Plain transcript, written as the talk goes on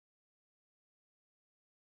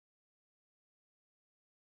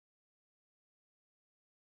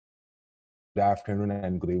good afternoon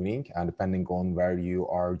and good evening, and depending on where you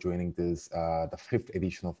are joining this, the fifth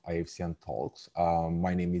edition of IFCN Talks.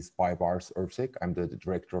 My name is Baybars Ervsek. I'm the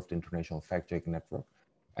director of the International Fact Checking Network,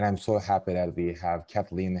 and I'm so happy that we have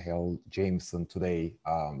Kathleen Hale Jameson today,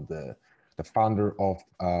 the founder of.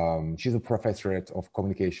 She's a professor of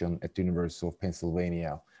communication at the University of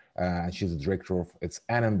Pennsylvania, and she's the director of its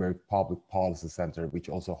Annenberg Public Policy Center, which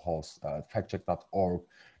also hosts factcheck.org,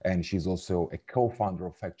 and she's also a co-founder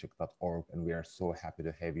of factcheck.org, and we are so happy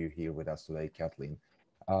to have you here with us today, Kathleen.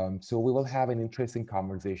 So we will have an interesting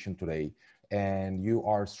conversation today, and you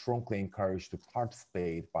are strongly encouraged to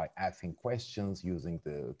participate by asking questions using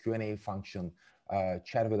the Q&A function,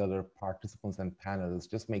 chat with other participants and panelists.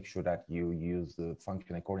 Just make sure that you use the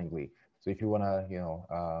function accordingly. So if you want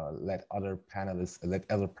to, let other panelists, let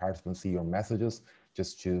other participants see your messages,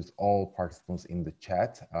 just choose all participants in the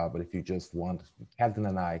chat. But if you just want Kathleen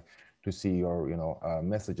and I to see your,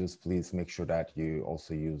 messages, please make sure that you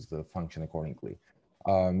also use the function accordingly.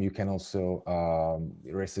 You can also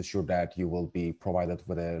rest assured that you will be provided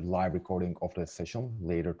with a live recording of the session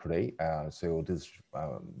later today. So this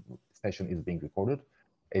session is being recorded,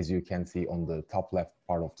 as you can see on the top left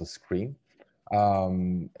part of the screen.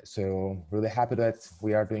 So really happy that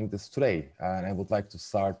we are doing this today. And I would like to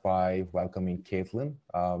start by welcoming Kathleen.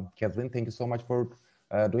 Kathleen, thank you so much for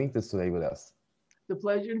doing this today with us. The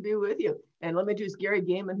pleasure to be with you. And let me introduce Gary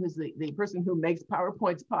Gaiman, who's the person who makes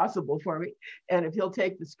PowerPoints possible for me. And if he'll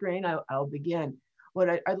take the screen, I'll begin. What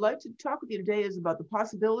I'd like to talk with you today is about the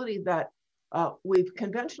possibility that we've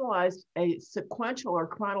conventionalized a sequential or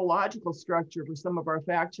chronological structure for some of our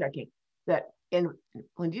fact checking that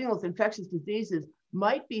when dealing with infectious diseases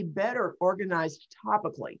might be better organized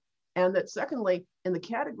topically. And that secondly, in the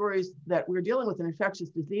categories that we're dealing with in infectious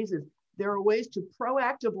diseases, there are ways to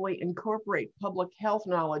proactively incorporate public health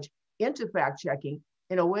knowledge into fact checking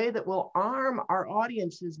in a way that will arm our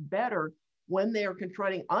audiences better when they are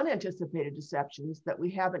confronting unanticipated deceptions that we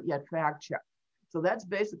haven't yet fact checked. So that's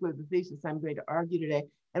basically the thesis I'm going to argue today.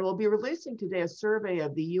 And we'll be releasing today a survey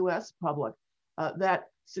of the US public that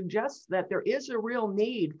suggests that there is a real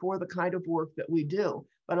need for the kind of work that we do,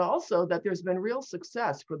 but also that there's been real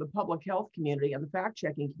success for the public health community and the fact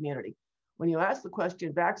checking community. When you ask the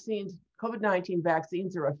question, COVID-19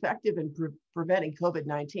 vaccines are effective in preventing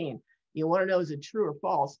COVID-19, you want to know, is it true or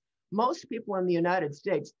false? Most people in the United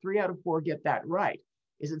States, 3 out of 4 get that right.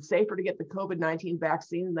 Is it safer to get the COVID-19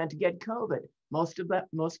 vaccine than to get COVID?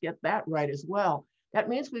 Most get that right as well. That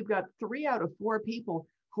means we've got 3 out of 4 people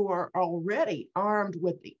who are already armed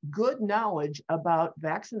with good knowledge about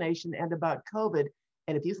vaccination and about COVID.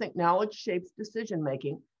 And if you think knowledge shapes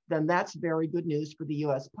decision-making, then that's very good news for the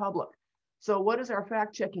US public. So what is our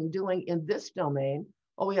fact checking doing in this domain?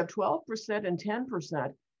 Well, we have 12% and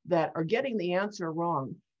 10% that are getting the answer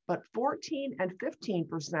wrong, but 14 and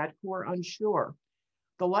 15% who are unsure.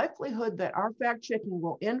 The likelihood that our fact checking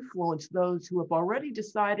will influence those who have already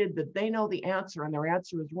decided that they know the answer and their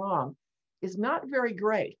answer is wrong is not very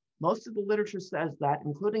great. Most of the literature says that,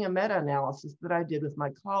 including a meta-analysis that I did with my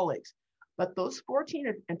colleagues. But those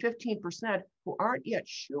 14 and 15% who aren't yet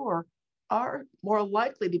sure are more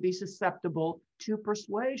likely to be susceptible to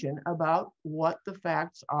persuasion about what the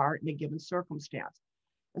facts are in a given circumstance.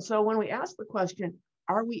 And so when we ask the question,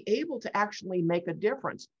 are we able to actually make a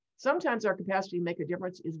difference? Sometimes our capacity to make a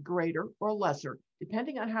difference is greater or lesser,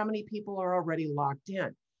 depending on how many people are already locked in.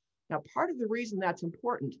 Now, part of the reason that's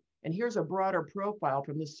important, and here's a broader profile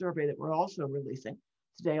from this survey that we're also releasing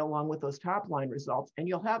today, along with those top line results, and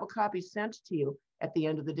you'll have a copy sent to you at the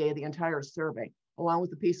end of the day, the entire survey, along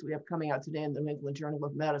with the piece we have coming out today in the New England Journal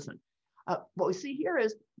of Medicine. What we see here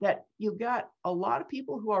is that you've got a lot of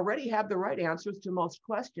people who already have the right answers to most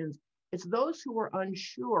questions. It's those who are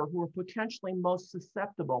unsure who are potentially most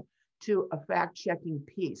susceptible to a fact-checking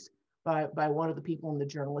piece by one of the people in the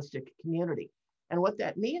journalistic community. And what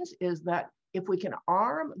that means is that if we can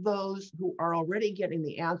arm those who are already getting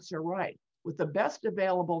the answer right with the best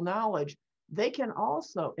available knowledge, they can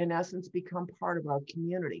also, in essence, become part of our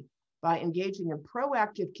community by engaging in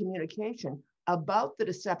proactive communication about the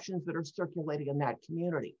deceptions that are circulating in that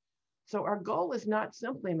community. So our goal is not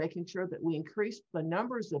simply making sure that we increase the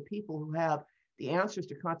numbers of people who have the answers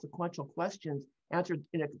to consequential questions answered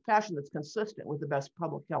in a fashion that's consistent with the best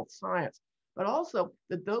public health science, but also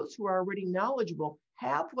that those who are already knowledgeable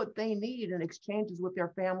have what they need in exchanges with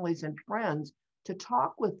their families and friends to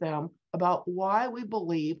talk with them about why we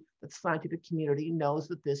believe that the scientific community knows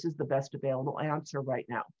that this is the best available answer right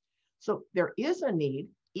now. So there is a need,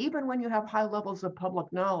 even when you have high levels of public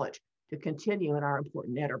knowledge, to continue in our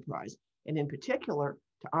important enterprise, and in particular,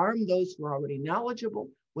 to arm those who are already knowledgeable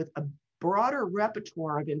with a broader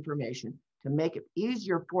repertoire of information to make it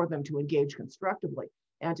easier for them to engage constructively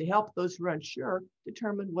and to help those who are unsure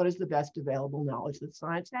determine what is the best available knowledge that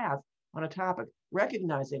science has on a topic,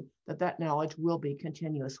 recognizing that that knowledge will be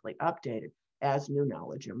continuously updated as new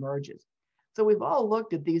knowledge emerges. So we've all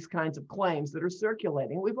looked at these kinds of claims that are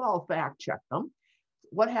circulating. We've all fact-checked them.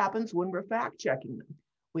 What happens when we're fact-checking them?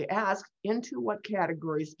 We ask, into what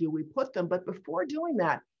categories do we put them? But before doing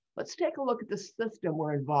that, let's take a look at the system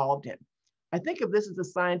we're involved in. I think of this as a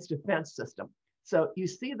science defense system. So you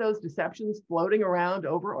see those deceptions floating around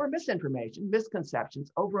over, or misinformation,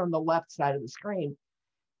 misconceptions over on the left side of the screen.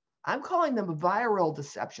 I'm calling them viral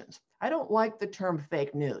deceptions. I don't like the term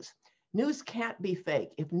fake news. News can't be fake.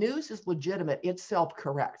 If news is legitimate, it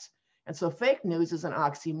self-corrects. And so fake news is an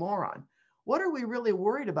oxymoron. What are we really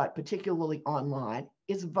worried about, particularly online,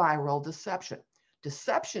 is viral deception.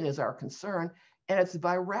 Deception is our concern, and its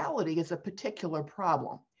virality is a particular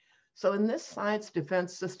problem. So in this science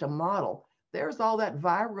defense system model, there's all that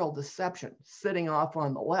viral deception sitting off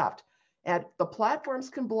on the left, and the platforms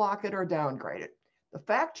can block it or downgrade it. The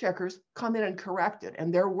fact checkers come in and correct it,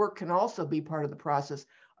 and their work can also be part of the process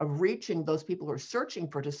of reaching those people who are searching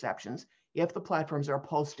for deceptions if the platforms are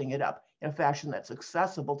posting it up in a fashion that's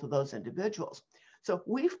accessible to those individuals. So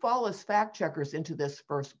we fall as fact checkers into this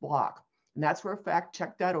first block, and that's where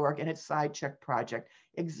factcheck.org and its side check project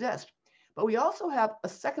exist. But we also have a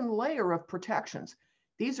second layer of protections.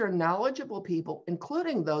 These are knowledgeable people,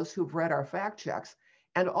 including those who've read our fact checks,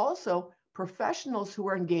 and also professionals who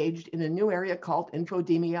are engaged in a new area called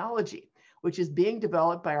infodemiology, which is being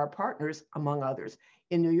developed by our partners, among others.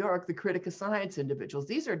 In New York, the Critic of Science individuals.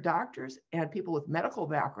 These are doctors and people with medical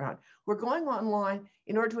background who are going online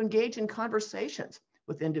in order to engage in conversations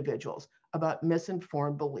with individuals about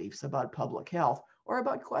misinformed beliefs about public health or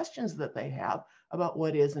about questions that they have about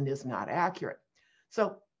what is and is not accurate.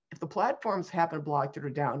 So if the platforms haven't blocked it or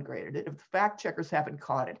downgraded it, if the fact checkers haven't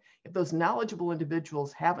caught it, if those knowledgeable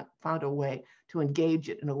individuals haven't found a way to engage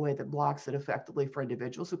it in a way that blocks it effectively for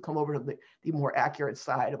individuals who come over to the more accurate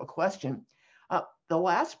side of a question, the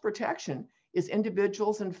last protection is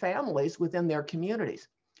individuals and families within their communities.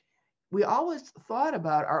 We always thought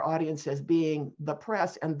about our audience as being the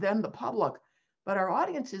press and then the public, but our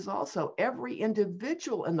audience is also every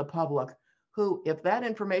individual in the public who, if that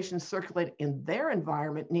information circulates in their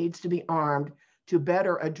environment, needs to be armed to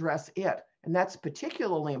better address it. And that's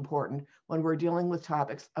particularly important when we're dealing with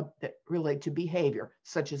topics that relate to behavior,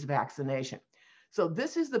 such as vaccination. So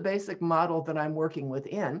this is the basic model that I'm working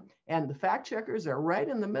within, and the fact checkers are right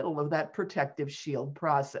in the middle of that protective shield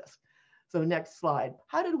process. So next slide.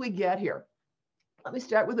 How did we get here? Let me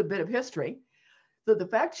start with a bit of history. So the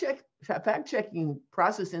fact-checking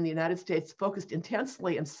process in the United States, focused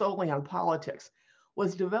intensely and solely on politics,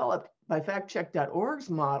 was developed by factcheck.org's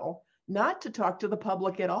model not to talk to the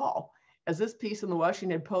public at all. As this piece in the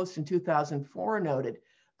Washington Post in 2004 noted,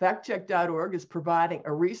 factcheck.org is providing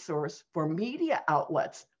a resource for media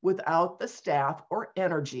outlets without the staff or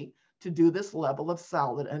energy to do this level of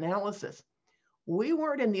solid analysis. We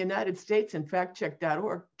weren't in the United States in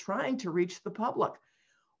factcheck.org trying to reach the public.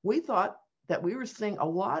 We thought that we were seeing a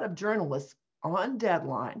lot of journalists on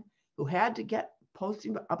deadline who had to get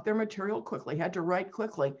posting up their material quickly, had to write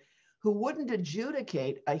quickly, who wouldn't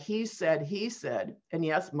adjudicate a he said, and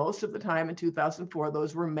yes, most of the time in 2004,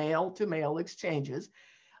 those were mail-to-mail exchanges.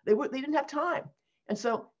 They didn't have time. And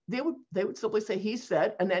so they would simply say he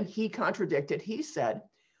said, and then he contradicted, he said.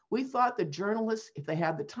 We thought that journalists, if they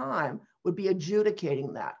had the time, would be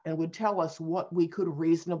adjudicating that and would tell us what we could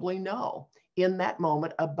reasonably know in that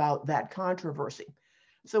moment about that controversy.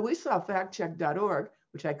 So we saw factcheck.org,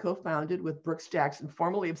 which I co-founded with Brooks Jackson,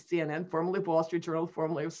 formerly of CNN, formerly of Wall Street Journal,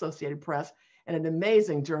 formerly of Associated Press, and an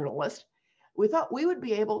amazing journalist. We thought we would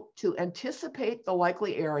be able to anticipate the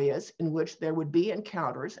likely areas in which there would be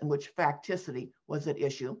encounters in which facticity was at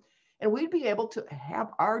issue. And we'd be able to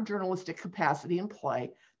have our journalistic capacity in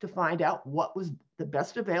play to find out what was the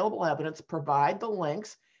best available evidence, provide the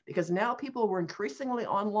links, because now people were increasingly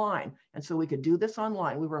online. And so we could do this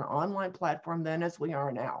online. We were an online platform then as we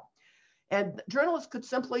are now. And journalists could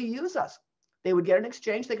simply use us. They would get an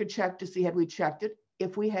exchange. They could check to see had we checked it.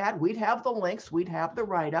 If we had, we'd have the links, we'd have the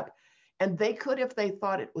write-up. And they could, if they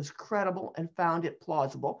thought it was credible and found it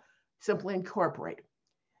plausible, simply incorporate it.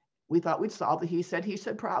 We thought we'd solve the he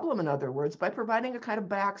said problem, in other words, by providing a kind of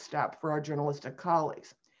backstop for our journalistic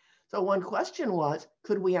colleagues. So one question was,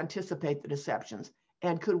 could we anticipate the deceptions?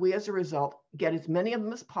 And could we, as a result, get as many of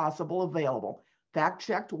them as possible available,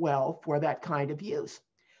 fact-checked well for that kind of use?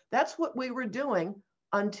 That's what we were doing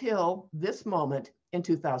until this moment in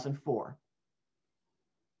 2004.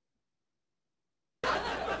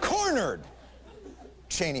 Cornered!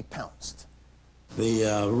 Cheney pounced.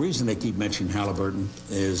 The reason they keep mentioning Halliburton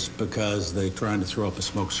is because they're trying to throw up a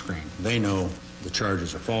smoke screen. They know the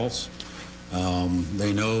charges are false.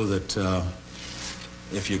 They know that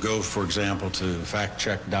if you go, for example, to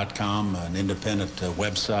factcheck.com, an independent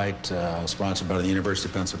website sponsored by the University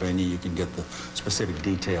of Pennsylvania, you can get the specific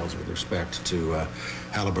details with respect to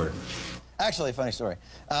Halliburton. Actually, funny story.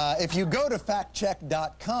 If you go to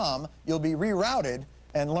factcheck.com, you'll be rerouted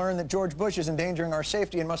and learn that George Bush is endangering our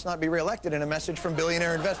safety and must not be reelected in a message from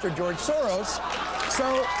billionaire investor George Soros. So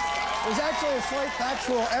there's actually a slight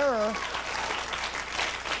factual error.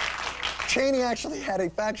 Cheney actually had a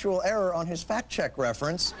factual error on his fact check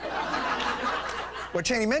reference. What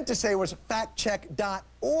Cheney meant to say was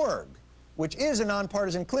factcheck.org, which is a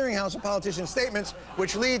nonpartisan clearinghouse of politicians' statements,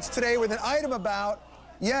 which leads today with an item about,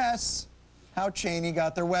 yes, how Cheney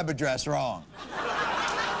got their web address wrong.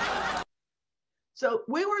 So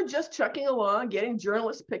we were just chucking along, getting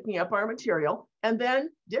journalists picking up our material, and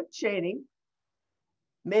then Dick Cheney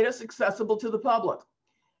made us accessible to the public.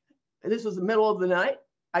 This was the middle of the night.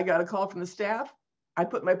 I got a call from the staff. I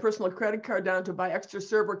put my personal credit card down to buy extra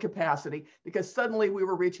server capacity because suddenly we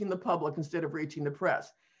were reaching the public instead of reaching the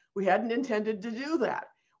press. We hadn't intended to do that.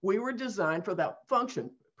 We were designed for that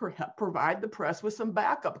function, provide the press with some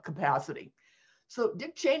backup capacity. So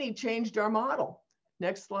Dick Cheney changed our model.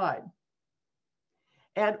 Next slide.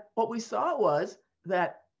 And what we saw was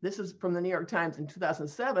that, this is from the New York Times in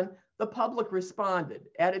 2007, the public responded.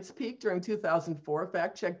 At its peak during 2004,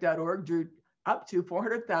 factcheck.org drew up to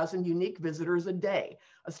 400,000 unique visitors a day,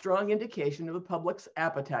 a strong indication of the public's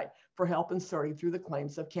appetite for help in sorting through the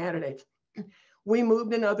claims of candidates. We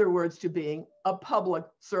moved, in other words, to being a public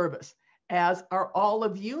service, as are all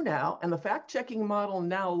of you now, and the fact-checking model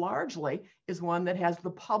now largely is one that has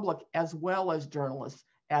the public as well as journalists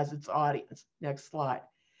as its audience. Next slide.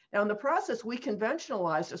 Now, in the process, we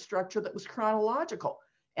conventionalized a structure that was chronological.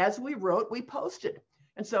 As we wrote, we posted.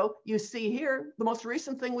 And so you see here, the most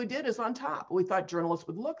recent thing we did is on top. We thought journalists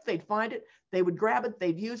would look, they'd find it, they would grab it,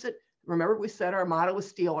 they'd use it. Remember, we said our motto was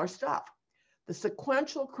steal our stuff. The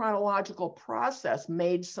sequential chronological process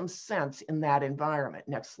made some sense in that environment.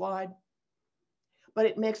 Next slide. But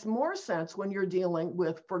it makes more sense when you're dealing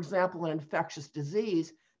with, for example, an infectious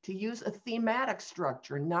disease, to use a thematic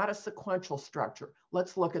structure, not a sequential structure.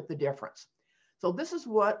 Let's look at the difference. So this is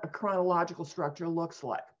what a chronological structure looks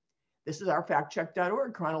like. This is our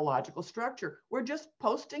factcheck.org chronological structure. We're just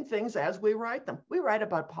posting things as we write them. We write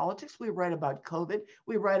about politics, we write about COVID,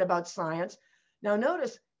 we write about science. Now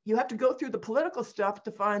notice, you have to go through the political stuff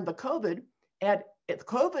to find the COVID, and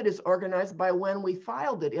COVID is organized by when we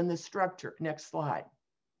filed it in this structure. Next slide.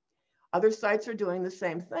 Other sites are doing the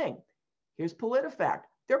same thing. Here's PolitiFact.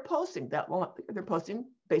 They're posting they're posting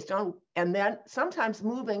based on, and then sometimes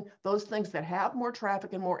moving those things that have more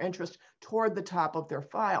traffic and more interest toward the top of their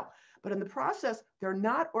file. But in the process, they're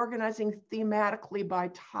not organizing thematically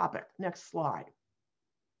by topic. Next slide.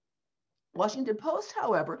 Washington Post,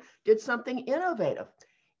 however, did something innovative.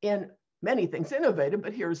 In many things innovative,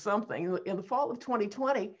 but here's something. In the fall of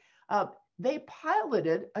 2020, they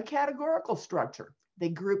piloted a categorical structure. They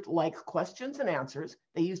grouped like questions and answers.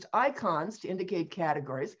 They used icons to indicate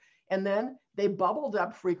categories, and then they bubbled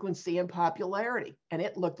up frequency and popularity, and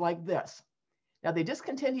it looked like this. Now, they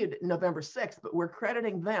discontinued it November 6th, but we're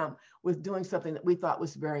crediting them with doing something that we thought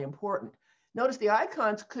was very important. Notice the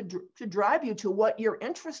icons could drive you to what you're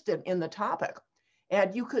interested in the topic,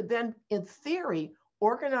 and you could then, in theory,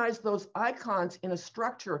 organize those icons in a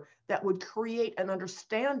structure that would create an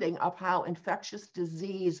understanding of how infectious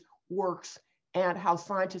disease works and how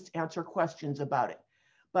scientists answer questions about it.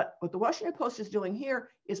 But what the Washington Post is doing here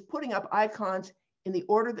is putting up icons in the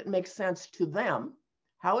order that makes sense to them,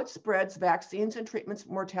 how it spreads, vaccines and treatments,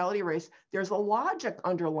 mortality rates. There's a logic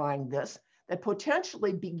underlying this that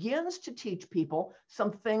potentially begins to teach people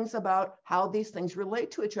some things about how these things relate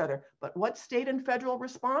to each other. But what's state and federal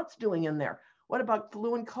response doing in there? What about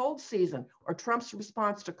flu and cold season or Trump's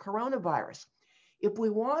response to coronavirus? If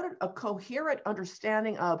we wanted a coherent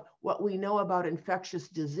understanding of what we know about infectious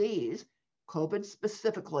disease, COVID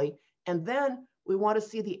specifically, and then we want to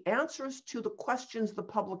see the answers to the questions the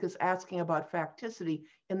public is asking about facticity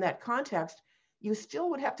in that context, you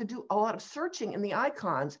still would have to do a lot of searching in the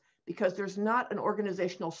icons because there's not an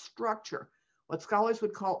organizational structure, what scholars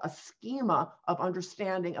would call a schema of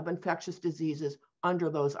understanding of infectious diseases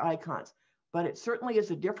under those icons. But it certainly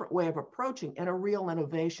is a different way of approaching and a real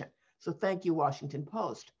innovation. So thank you, Washington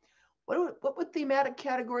Post. What would thematic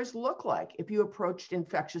categories look like if you approached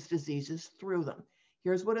infectious diseases through them?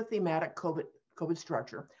 Here's what a thematic COVID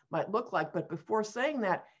structure might look like. But before saying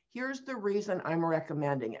that, here's the reason I'm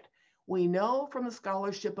recommending it. We know from the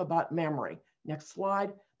scholarship about memory Next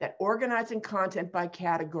slide. That organizing content by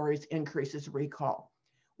categories increases recall.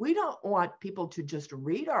 We don't want people to just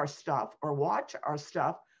read our stuff or watch our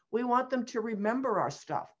stuff. We want them to remember our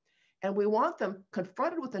stuff. And we want them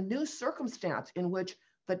confronted with a new circumstance in which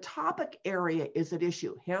the topic area is at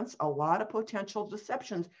issue. Hence, a lot of potential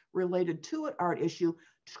deceptions related to it are at issue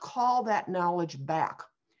to call that knowledge back.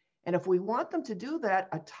 And if we want them to do that,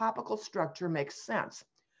 a topical structure makes sense.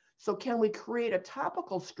 So can we create a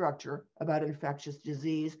topical structure about infectious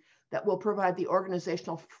disease that will provide the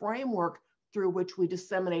organizational framework through which we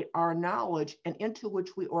disseminate our knowledge and into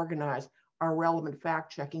which we organize our relevant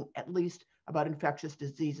fact checking, at least about infectious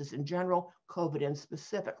diseases in general, COVID in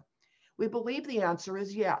specific? We believe the answer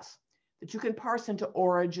is yes, that you can parse into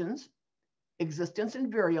origins, existence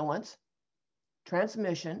and virulence,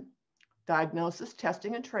 transmission, diagnosis,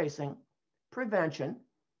 testing and tracing, prevention,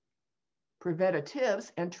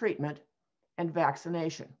 preventatives and treatment, and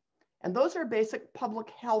vaccination. And those are basic public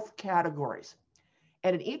health categories.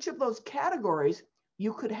 And in each of those categories,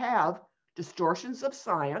 you could have distortions of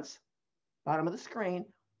science, bottom of the screen,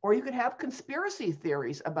 or you could have conspiracy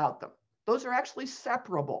theories about them. Those are actually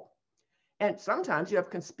separable. And sometimes you have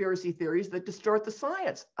conspiracy theories that distort the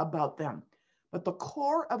science about them. But the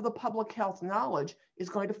core of the public health knowledge is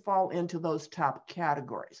going to fall into those top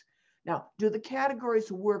categories. Now, do the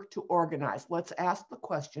categories work to organize? Let's ask the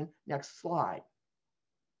question. Next slide.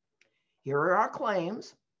 Here are our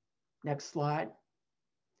claims. Next slide.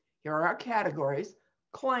 Here are our categories.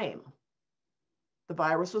 Claim. The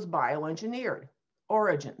virus was bioengineered.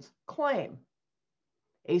 Origins. Claim.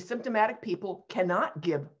 Asymptomatic people cannot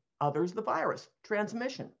give others the virus.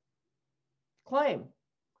 Transmission. Claim.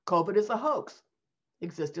 COVID is a hoax.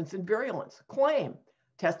 Existence and virulence. Claim.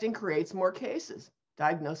 Testing creates more cases.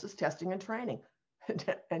 Diagnosis, testing, and training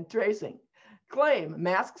and tracing. Claim.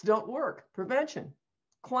 Masks don't work. Prevention.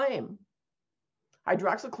 Claim.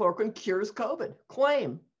 Hydroxychloroquine cures COVID.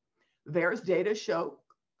 Claim. VAERS data show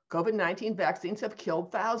COVID-19 vaccines have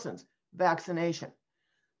killed thousands. Vaccination.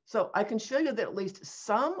 So I can show you that at least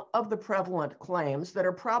some of the prevalent claims that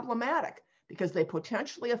are problematic because they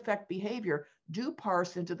potentially affect behavior do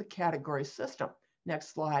parse into the category system.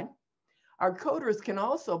 Next slide. Our coders can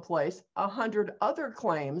also place 100 other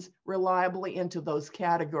claims reliably into those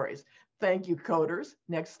categories. Thank you, coders.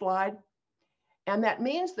 Next slide. And that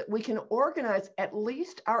means that we can organize at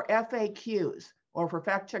least our FAQs, or for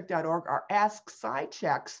factcheck.org, our Ask Sci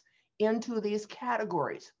checks into these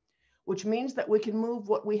categories, which means that we can move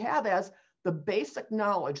what we have as the basic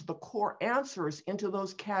knowledge, the core answers, into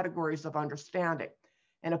those categories of understanding.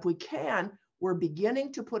 And if we can, we're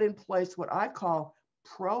beginning to put in place what I call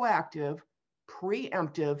proactive,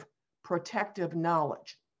 preemptive, protective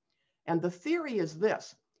knowledge. And the theory is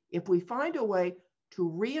this: if we find a way to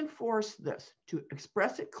reinforce this, to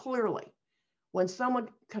express it clearly, when someone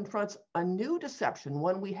confronts a new deception,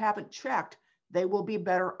 one we haven't checked, they will be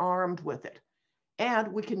better armed with it. And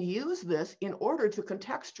we can use this in order to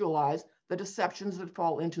contextualize the deceptions that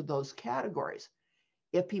fall into those categories.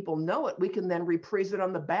 If people know it, we can then reprise it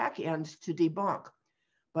on the back end to debunk.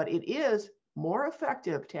 But it is more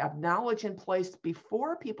effective to have knowledge in place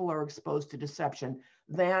before people are exposed to deception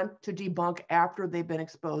than to debunk after they've been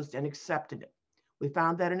exposed and accepted it. We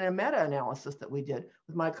found that in a meta-analysis that we did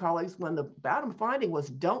with my colleagues when the bottom finding was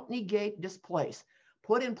don't negate, displace.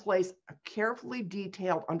 Put in place a carefully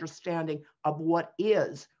detailed understanding of what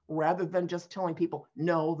is, rather than just telling people,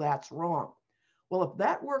 no, that's wrong. Well, if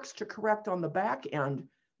that works to correct on the back end,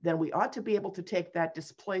 then we ought to be able to take that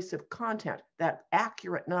displacive content, that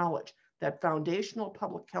accurate knowledge, that foundational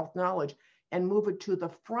public health knowledge, and move it to the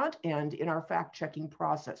front end in our fact-checking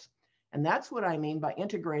process. And that's what I mean by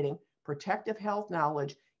integrating protective health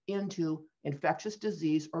knowledge into infectious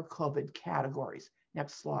disease or COVID categories.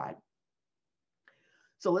 Next slide.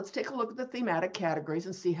 So let's take a look at the thematic categories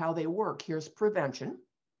and see how they work. Here's prevention.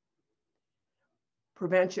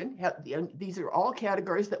 Prevention, these are all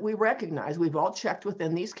categories that we recognize. We've all checked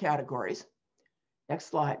within these categories. Next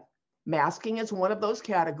slide. Masking is one of those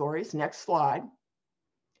categories. Next slide.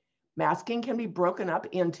 Masking can be broken up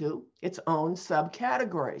into its own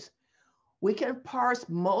subcategories. We can parse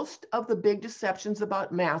most of the big deceptions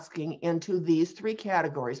about masking into these three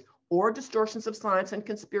categories, or distortions of science and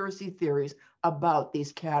conspiracy theories about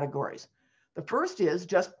these categories. The first is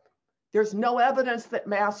just there's no evidence that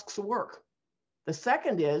masks work. The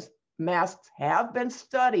second is masks have been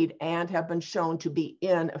studied and have been shown to be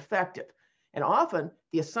ineffective. And often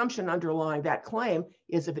the assumption underlying that claim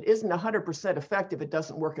is if it isn't 100% effective, it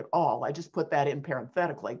doesn't work at all. I just put that in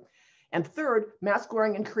parenthetically. And third, mask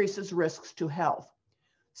wearing increases risks to health.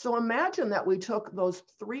 So imagine that we took those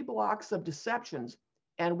three blocks of deceptions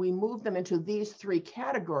and we moved them into these three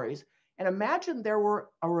categories. And imagine there were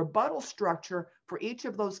a rebuttal structure for each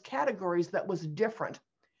of those categories that was different,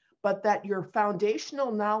 but that your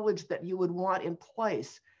foundational knowledge that you would want in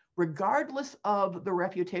place, regardless of the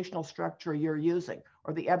reputational structure you're using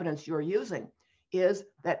or the evidence you're using, is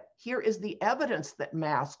that here is the evidence that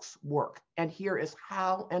masks work, and here is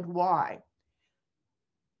how and why.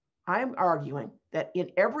 I'm arguing that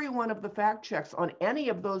in every one of the fact checks on any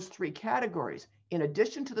of those three categories, in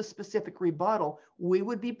addition to the specific rebuttal, we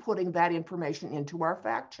would be putting that information into our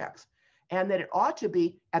fact checks, and that it ought to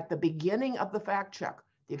be at the beginning of the fact check.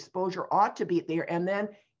 The exposure ought to be there and then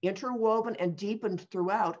interwoven and deepened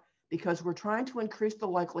throughout, because we're trying to increase the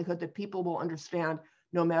likelihood that people will understand,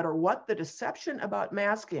 no matter what the deception about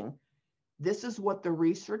masking, this is what the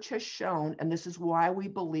research has shown, and this is why we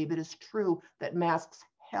believe it is true that masks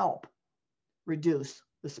help reduce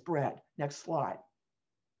the spread. Next slide.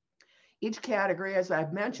 Each category, as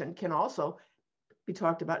I've mentioned, can also be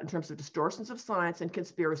talked about in terms of distortions of science and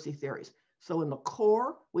conspiracy theories. So in the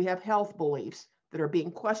core, we have health beliefs that are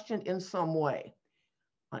being questioned in some way.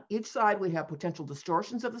 On each side, we have potential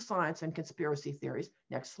distortions of the science and conspiracy theories.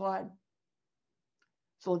 Next slide.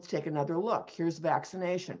 So let's take another look. Here's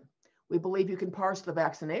vaccination. We believe you can parse the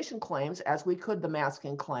vaccination claims as we could the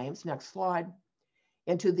masking claims. Next slide.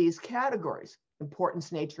 Into these categories: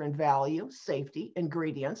 importance, nature, and value, safety,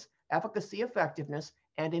 ingredients, efficacy, effectiveness,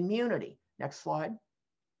 and immunity. Next slide.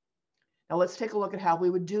 Now let's take a look at how we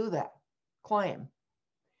would do that claim.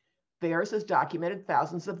 VAERS has documented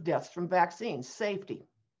thousands of deaths from vaccines. Safety.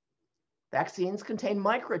 Vaccines contain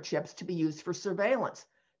microchips to be used for surveillance.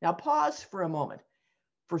 Now pause for a moment.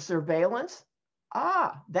 For surveillance,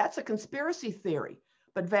 that's a conspiracy theory.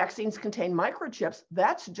 But vaccines contain microchips,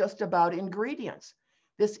 that's just about ingredients.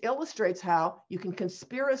 This illustrates how you can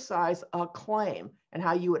conspiracize a claim and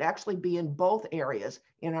how you would actually be in both areas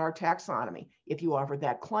in our taxonomy if you offered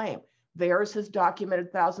that claim. VAERS has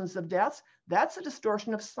documented thousands of deaths. That's a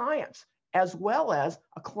distortion of science, as well as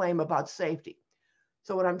a claim about safety.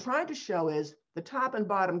 So what I'm trying to show is the top and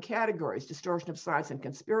bottom categories, distortion of science and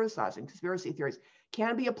conspiracy theories,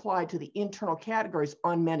 can be applied to the internal categories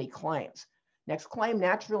on many claims. Next claim,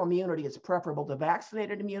 natural immunity is preferable to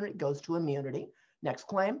vaccinated immunity, goes to immunity. Next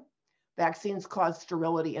claim, vaccines cause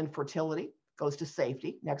sterility and fertility, goes to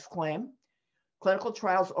safety. Next claim, clinical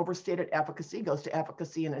trials overstated efficacy, goes to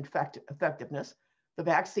efficacy and effectiveness. The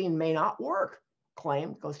vaccine may not work,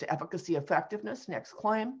 claim, goes to efficacy, effectiveness. Next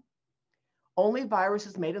claim, only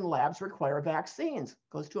viruses made in labs require vaccines,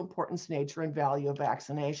 goes to importance, nature, and value of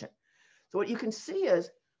vaccination. So what you can see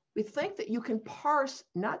is we think that you can parse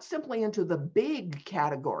not simply into the big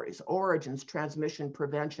categories, origins, transmission,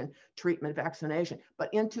 prevention, treatment, vaccination,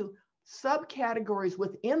 but into subcategories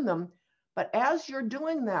within them. But as you're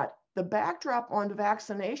doing that, the backdrop on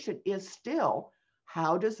vaccination is still,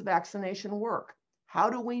 how does vaccination work? How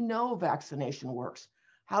do we know vaccination works?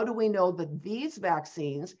 How do we know that these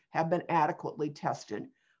vaccines have been adequately tested?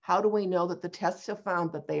 How do we know that the tests have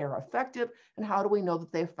found that they are effective? And how do we know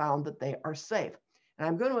that they've found that they are safe? And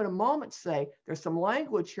I'm going to in a moment say there's some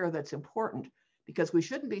language here that's important, because we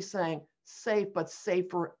shouldn't be saying safe, but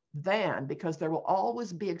safer than, because there will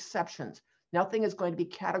always be exceptions. Nothing is going to be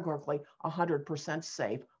categorically 100%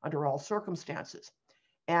 safe under all circumstances.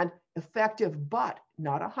 And effective, but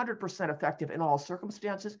not 100% effective in all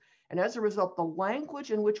circumstances. And as a result, the language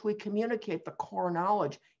in which we communicate the core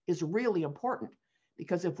knowledge is really important,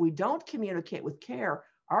 because if we don't communicate with care,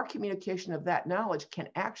 our communication of that knowledge can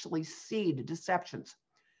actually seed deceptions.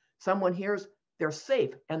 Someone hears they're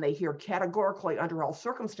safe and they hear categorically under all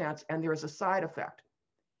circumstance, and there's a side effect.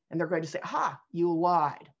 And they're going to say, you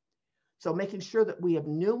lied. So making sure that we have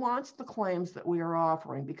nuanced the claims that we are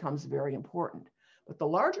offering becomes very important. But the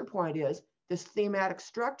larger point is this thematic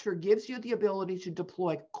structure gives you the ability to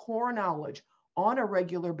deploy core knowledge on a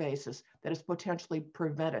regular basis that is potentially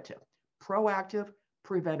preventative, proactive,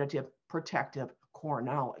 preventative, protective core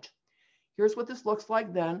knowledge. Here's what this looks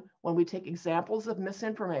like then when we take examples of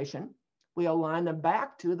misinformation, we align them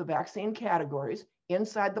back to the vaccine categories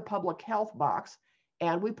inside the public health box,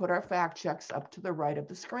 and we put our fact checks up to the right of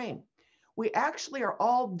the screen. We actually are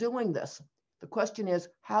all doing this. The question is,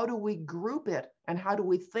 how do we group it, and how do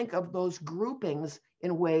we think of those groupings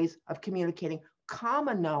in ways of communicating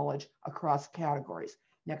common knowledge across categories?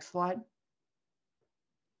 Next slide.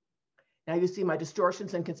 Now you see my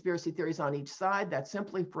distortions and conspiracy theories on each side. That's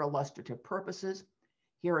simply for illustrative purposes.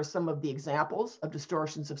 Here are some of the examples of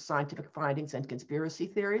distortions of scientific findings and conspiracy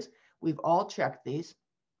theories. We've all checked these.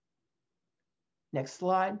 Next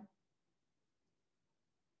slide.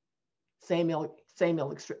 Same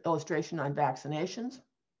illustration on vaccinations.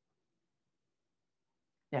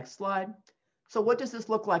 Next slide. So what does this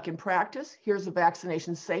look like in practice? Here's a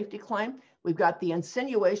vaccination safety claim. We've got the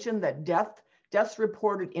insinuation that deaths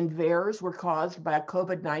reported in VAERS were caused by a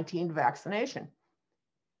COVID-19 vaccination.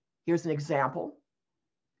 Here's an example.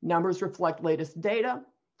 Numbers reflect latest data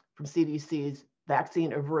from CDC's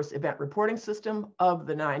vaccine adverse event reporting system. Of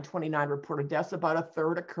the 929 reported deaths, about a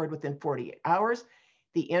third occurred within 48 hours.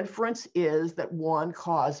 The inference is that one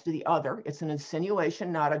caused the other. It's an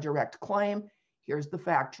insinuation, not a direct claim. Here's the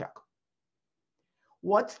fact check.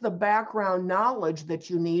 What's the background knowledge that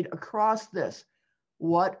you need across this?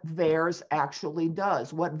 What VAERS actually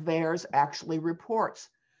does, what VAERS actually reports.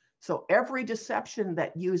 So every deception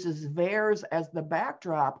that uses VAERS as the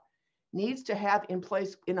backdrop needs to have in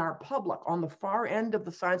place in our public, on the far end of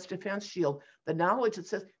the science defense shield, the knowledge that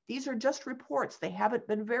says these are just reports, they haven't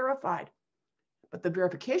been verified. But the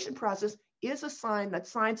verification process is a sign that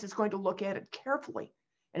science is going to look at it carefully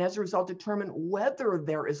and as a result determine whether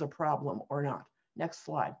there is a problem or not. Next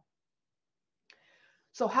slide.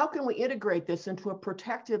 So how can we integrate this into a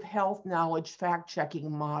protective health knowledge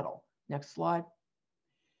fact-checking model? Next slide.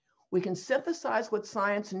 We can synthesize what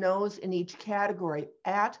science knows in each category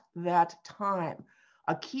at that time.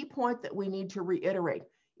 A key point that we need to reiterate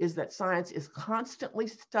is that science is constantly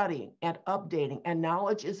studying and updating, and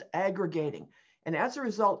knowledge is aggregating. And as a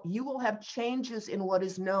result, you will have changes in what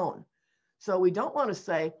is known. So we don't want to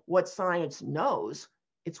say what science knows,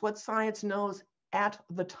 it's what science knows at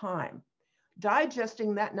the time.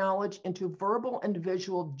 Digesting that knowledge into verbal and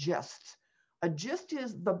visual gists. A gist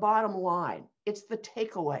is the bottom line. It's the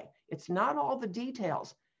takeaway. It's not all the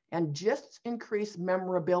details. And gists increase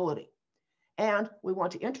memorability. And we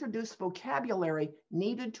want to introduce vocabulary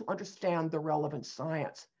needed to understand the relevant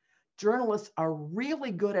science. Journalists are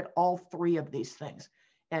really good at all three of these things.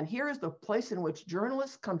 And here is the place in which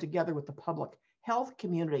journalists come together with the public health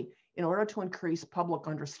community in order to increase public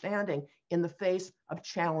understanding in the face of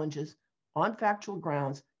challenges on factual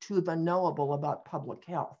grounds to the knowable about public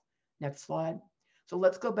health. Next slide. So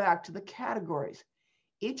let's go back to the categories.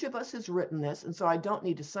 Each of us has written this, and so I don't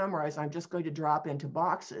need to summarize. I'm just going to drop into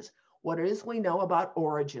boxes what it is we know about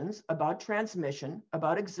origins, about transmission,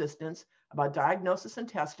 about existence, about diagnosis and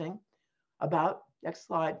testing, about, next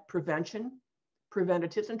slide, prevention,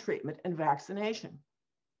 preventatives and treatment, and vaccination.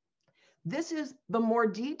 This is the more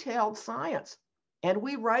detailed science, and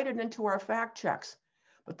we write it into our fact checks.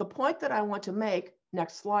 But the point that I want to make,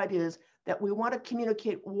 next slide, is that we want to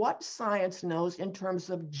communicate what science knows in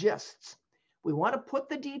terms of gists. We want to put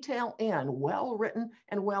the detail in, well written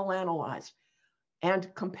and well analyzed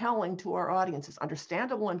and compelling to our audiences,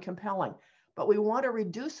 understandable and compelling. But we want to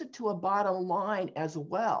reduce it to a bottom line as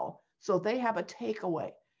well, so they have a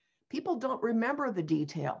takeaway. People don't remember the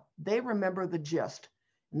detail, they remember the gist.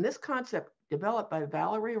 And this concept, developed by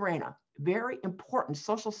Valerie Reyna, very important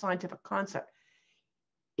social scientific concept,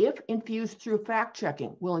 if infused through fact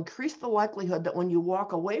checking, will increase the likelihood that when you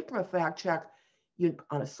walk away from a fact check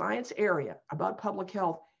on a science area about public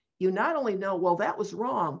health, you not only know, well, that was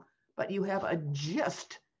wrong, but you have a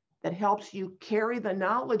gist that helps you carry the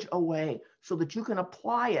knowledge away so that you can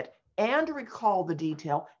apply it and recall the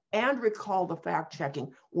detail and recall the fact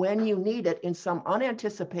checking when you need it in some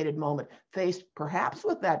unanticipated moment, faced perhaps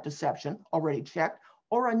with that deception already checked,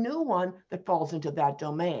 or a new one that falls into that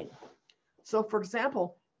domain. So for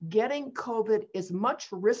example, getting COVID is much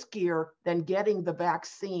riskier than getting the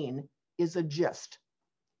vaccine is a gist.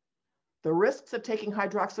 The risks of taking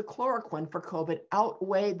hydroxychloroquine for COVID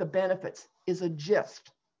outweigh the benefits is a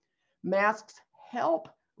gist. Masks help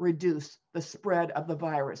reduce the spread of the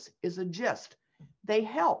virus is a gist. They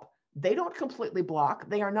help. They don't completely block.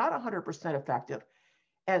 They are not 100% effective.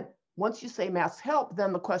 And once you say masks help,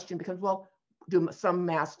 then the question becomes, well, do some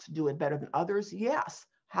masks do it better than others? Yes.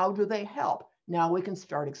 How do they help? Now we can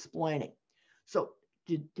start explaining. So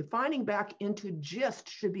defining back into gist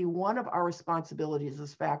should be one of our responsibilities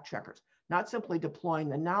as fact checkers, not simply deploying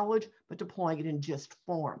the knowledge, but deploying it in gist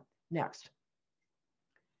form. Next.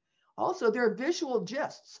 Also, there are visual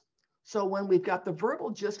gists. So when we've got the verbal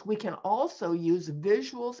gist, we can also use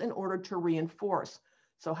visuals in order to reinforce.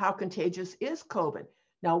 So how contagious is COVID?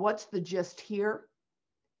 Now, what's the gist here?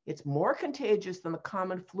 It's more contagious than the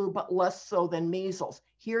common flu, but less so than measles.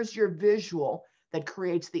 Here's your visual that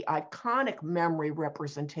creates the iconic memory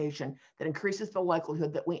representation that increases the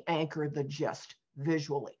likelihood that we anchor the gist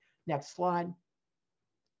visually. Next slide.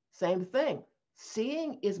 Same thing.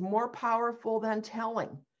 Seeing is more powerful than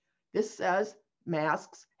telling. This says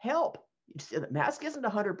masks help. You see that mask isn't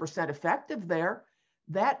 100% effective there.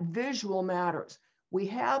 That visual matters. We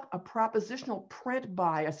have a propositional print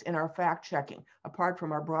bias in our fact checking, apart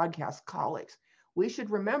from our broadcast colleagues. we should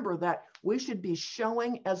remember that we should be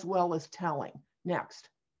showing as well as telling. Next.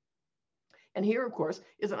 And here, of course,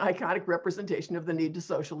 is an iconic representation of the need to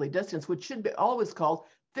socially distance, which should be always called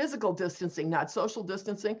physical distancing, not social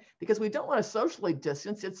distancing, because we don't want to socially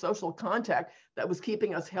distance. It's social contact that was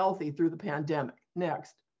keeping us healthy through the pandemic.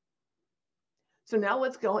 Next. So now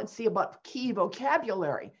let's go and see about key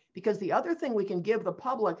vocabulary, because the other thing we can give the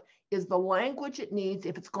public is the language it needs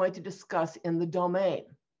if it's going to discuss in the domain.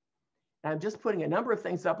 And I'm just putting a number of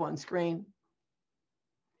things up on screen.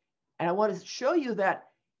 And I want to show you that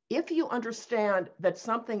if you understand that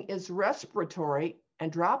something is respiratory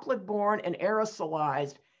and droplet-borne and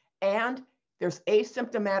aerosolized, and there's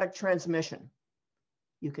asymptomatic transmission,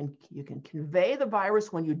 you can convey the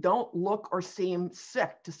virus when you don't look or seem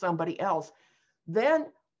sick to somebody else, then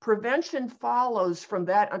prevention follows from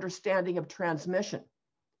that understanding of transmission.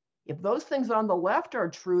 If those things on the left are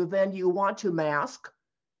true, then you want to mask,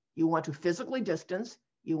 you want to physically distance,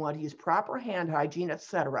 you want to use proper hand hygiene,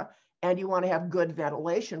 etc., and you want to have good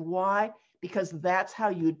ventilation. Why? Because that's how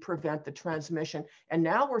you'd prevent the transmission. And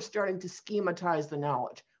now we're starting to schematize the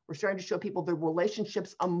knowledge. We're starting to show people the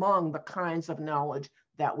relationships among the kinds of knowledge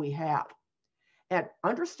that we have. And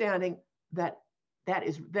understanding that that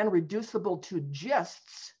is then reducible to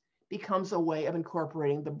gists becomes a way of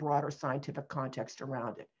incorporating the broader scientific context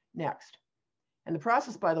around it. Next. And the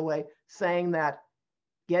process, by the way, saying that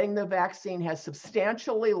getting the vaccine has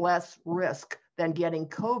substantially less risk than getting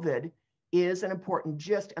COVID is an important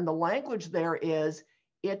gist. And the language there is,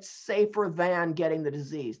 it's safer than getting the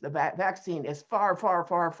disease. The vaccine is far, far,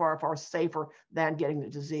 far, far, far safer than getting the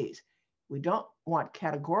disease. We don't want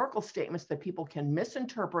categorical statements that people can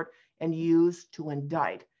misinterpret and use to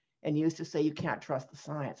indict and use to say you can't trust the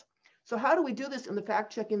science. So how do we do this in the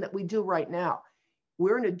fact checking that we do right now?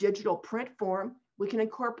 We're in a digital print form. We can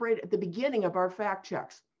incorporate at the beginning of our fact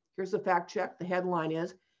checks. Here's the fact check. The headline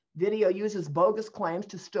is, video uses bogus claims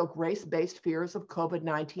to stoke race-based fears of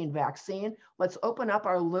COVID-19 vaccine. Let's open up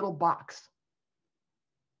our little box.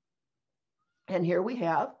 And here we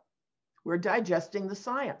have, we're digesting the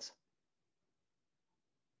science.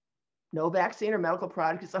 No vaccine or medical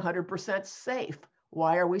product is 100% safe.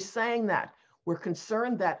 Why are we saying that? We're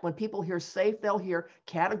concerned that when people hear safe, they'll hear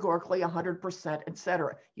categorically 100%, et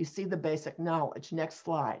cetera. You see the basic knowledge. Next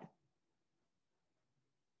slide.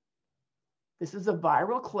 This is a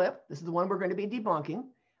viral clip. This is the one we're going to be debunking.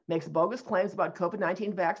 Makes bogus claims about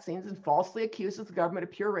COVID-19 vaccines and falsely accuses the government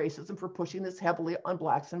of pure racism for pushing this heavily on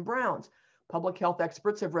Blacks and Browns. Public health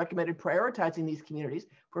experts have recommended prioritizing these communities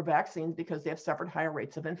for vaccines because they have suffered higher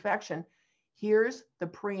rates of infection. Here's the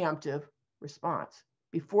preemptive response.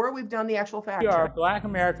 Before we've done the actual fact check. We are Black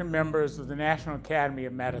American members of the National Academy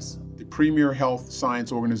of Medicine, the premier health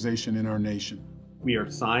science organization in our nation. We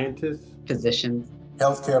are scientists, physicians,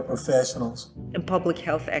 healthcare professionals, and public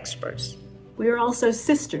health experts. We are also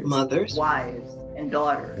sisters, mothers, wives, and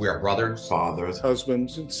daughters. We are brothers, fathers,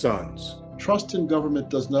 husbands, and sons. Trust in government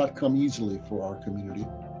does not come easily for our community.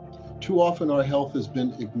 Too often our health has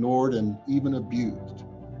been ignored and even abused.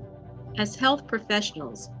 As health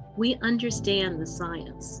professionals, we understand the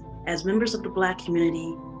science. As members of the Black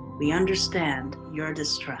community, we understand your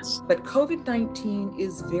distrust. But COVID-19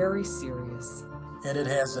 is very serious. And it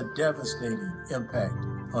has a devastating impact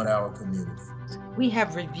on our community. We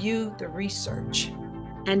have reviewed the research.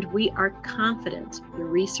 And we are confident the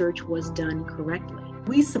research was done correctly.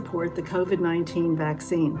 We support the COVID-19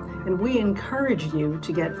 vaccine, and we encourage you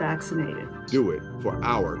to get vaccinated. Do it for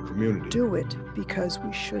our community. Do it because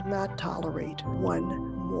we should not tolerate one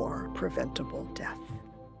more preventable death.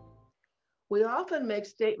 We often make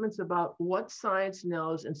statements about what science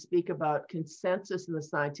knows and speak about consensus in the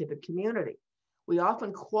scientific community. We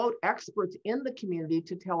often quote experts in the community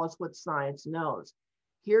to tell us what science knows.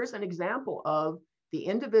 Here's an example of the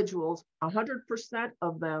individuals, 100%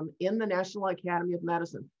 of them in the National Academy of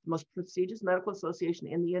Medicine, the most prestigious medical association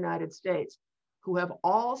in the United States, who have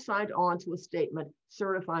all signed on to a statement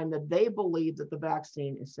certifying that they believe that the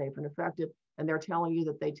vaccine is safe and effective, and they're telling you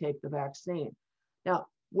that they take the vaccine. Now,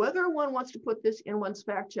 whether one wants to put this in one's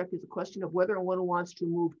fact check is a question of whether one wants to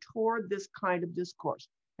move toward this kind of discourse.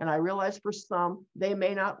 And I realize for some, they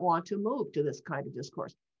may not want to move to this kind of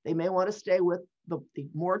discourse. They may want to stay with the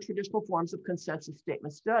more traditional forms of consensus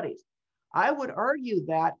statement studies. I would argue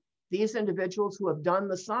that these individuals who have done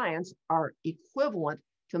the science are equivalent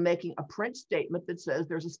to making a print statement that says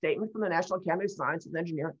there's a statement from the National Academy of Science and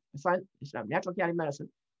Engineering, National Academy of Medicine,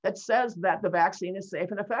 that says that the vaccine is safe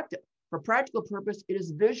and effective. For practical purpose, it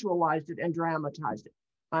is visualized it and dramatized it.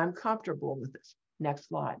 I'm comfortable with this. Next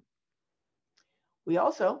slide. We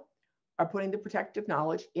also are putting the protective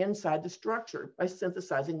knowledge inside the structure by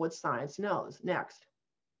synthesizing what science knows. Next.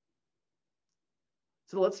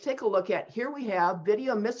 So let's take a look at, here we have,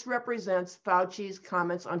 video misrepresents Fauci's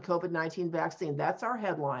comments on COVID-19 vaccine. That's our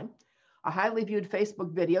headline. A highly viewed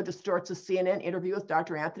Facebook video distorts a CNN interview with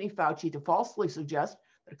Dr. Anthony Fauci to falsely suggest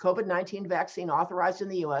that a COVID-19 vaccine authorized in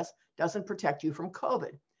the US doesn't protect you from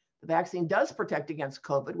COVID. The vaccine does protect against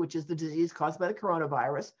COVID, which is the disease caused by the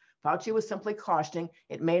coronavirus. Fauci was simply cautioning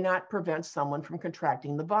it may not prevent someone from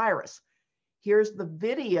contracting the virus. Here's the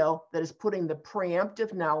video that is putting the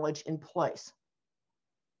preemptive knowledge in place.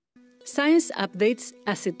 Science updates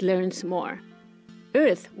as it learns more.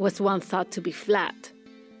 Earth was once thought to be flat.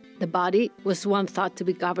 The body was once thought to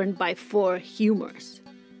be governed by 4 humors.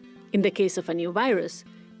 In the case of a new virus,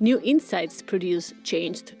 new insights produce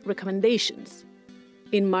changed recommendations.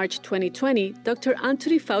 In March 2020, Dr.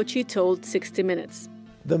 Anthony Fauci told 60 Minutes.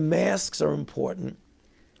 The masks are important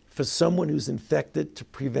for someone who's infected to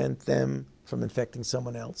prevent them from infecting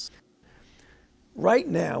someone else. Right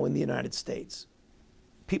now in the United States,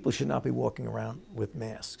 people should not be walking around with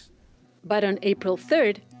masks. But on April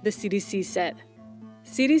 3rd, the CDC said,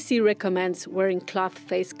 CDC recommends wearing cloth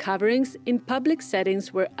face coverings in public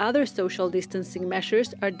settings where other social distancing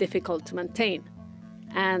measures are difficult to maintain.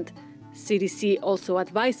 And CDC also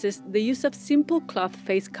advises the use of simple cloth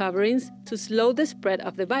face coverings to slow the spread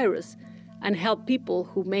of the virus and help people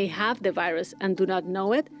who may have the virus and do not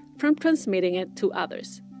know it from transmitting it to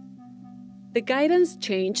others. The guidance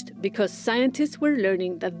changed because scientists were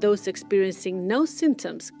learning that those experiencing no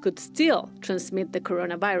symptoms could still transmit the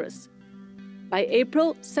coronavirus. By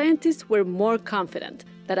April, scientists were more confident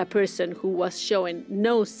that a person who was showing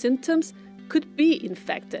no symptoms could be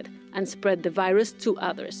infected and spread the virus to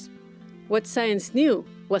others. What science knew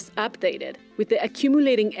was updated with the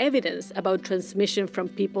accumulating evidence about transmission from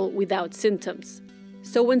people without symptoms.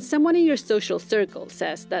 So when someone in your social circle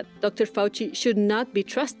says that Dr. Fauci should not be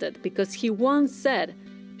trusted because he once said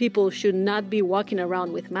people should not be walking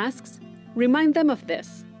around with masks, remind them of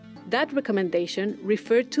this. That recommendation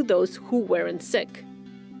referred to those who weren't sick.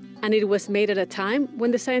 And it was made at a time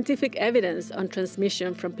when the scientific evidence on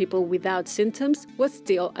transmission from people without symptoms was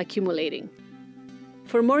still accumulating.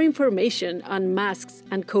 For more information on masks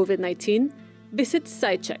and COVID-19, visit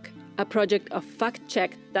SciCheck, a project of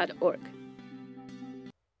factcheck.org.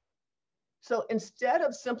 So instead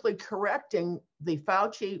of simply correcting the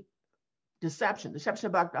Fauci deception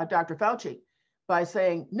about Dr. Fauci by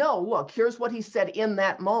saying, no, look, here's what he said in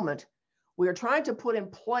that moment, we are trying to put in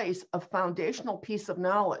place a foundational piece of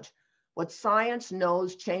knowledge. What science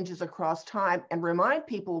knows changes across time, and remind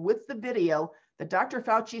people with the video that Dr.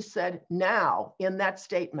 Fauci said now in that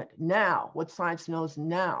statement, now, what science knows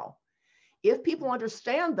now. If people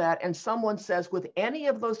understand that and someone says with any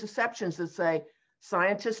of those deceptions that say,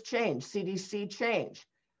 scientists change, CDC change,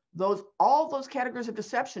 all those categories of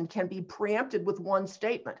deception can be preempted with one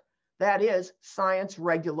statement. That is, science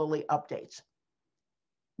regularly updates.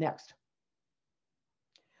 Next.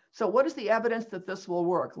 So what is the evidence that this will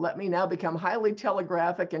work? Let me now become highly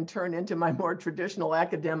telegraphic and turn into my more traditional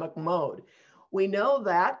academic mode. We know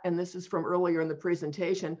that, and this is from earlier in the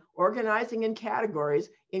presentation, organizing in categories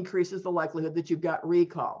increases the likelihood that you've got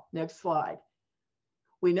recall. Next slide.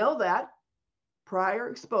 We know that prior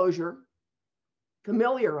exposure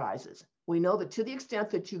familiarizes. We know that to the extent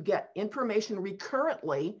that you get information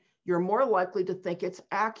recurrently, you're more likely to think it's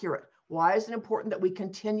accurate. Why is it important that we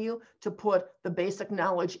continue to put the basic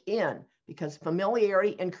knowledge in? Because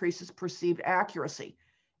familiarity increases perceived accuracy.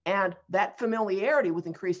 And that familiarity with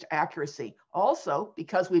increased accuracy also,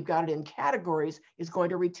 because we've got it in categories, is going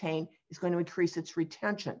to increase its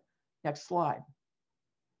retention. Next slide.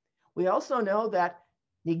 We also know that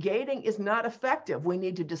negating is not effective. We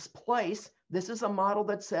need to displace. This is a model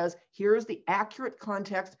that says, here's the accurate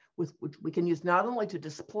context with which we can use not only to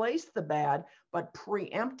displace the bad, but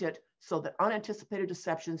preempt it so that unanticipated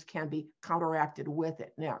deceptions can be counteracted with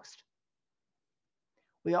it. Next.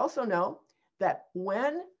 We also know that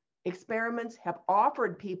when experiments have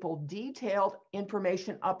offered people detailed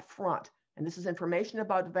information up front, and this is information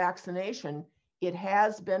about vaccination, it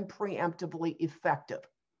has been preemptively effective.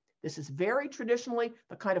 This is very traditionally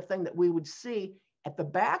the kind of thing that we would see at the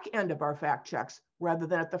back end of our fact checks rather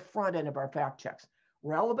than at the front end of our fact checks.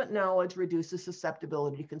 Relevant knowledge reduces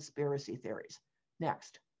susceptibility to conspiracy theories.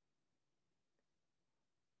 Next.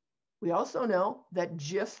 We also know that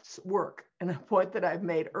GISTs work, and a point that I've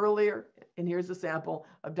made earlier, and here's a sample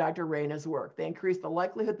of Dr. Reyna's work. They increase the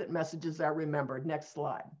likelihood that messages are remembered. Next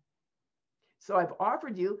slide. So I've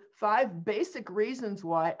offered you 5 basic reasons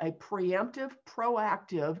why a preemptive,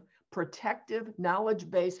 proactive, protective,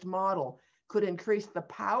 knowledge-based model could increase the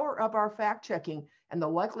power of our fact checking and the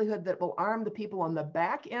likelihood that it will arm the people on the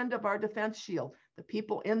back end of our defense shield, the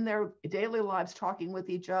people in their daily lives talking with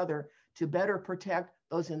each other, to better protect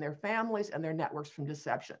those in their families and their networks from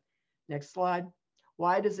deception. Next slide.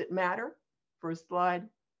 Why does it matter? First slide.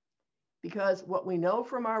 Because what we know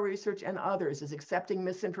from our research and others is accepting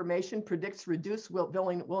misinformation predicts reduced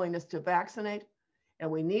willingness to vaccinate. And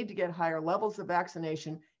we need to get higher levels of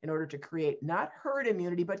vaccination in order to create not herd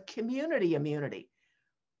immunity, but community immunity.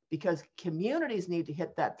 Because communities need to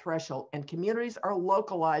hit that threshold, and communities are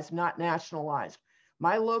localized, not nationalized.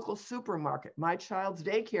 My local supermarket, my child's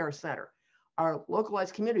daycare center, are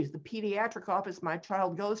localized communities, the pediatric office my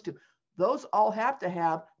child goes to, those all have to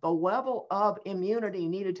have the level of immunity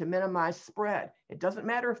needed to minimize spread. It doesn't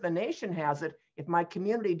matter if the nation has it. If my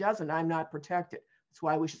community doesn't, I'm not protected. That's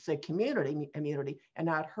why we should say community immunity and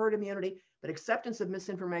not herd immunity. But acceptance of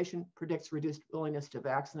misinformation predicts reduced willingness to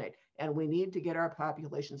vaccinate. And we need to get our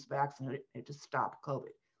populations vaccinated to stop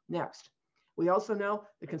COVID. Next, we also know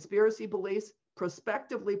the conspiracy beliefs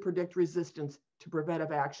prospectively predict resistance to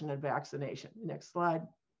preventive action and vaccination. Next slide.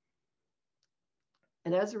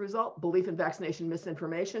 And as a result, belief in vaccination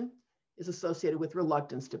misinformation is associated with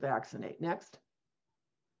reluctance to vaccinate. Next.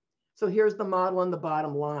 So here's the model on the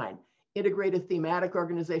bottom line. Integrate a thematic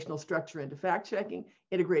organizational structure into fact-checking,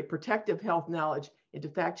 integrate protective health knowledge into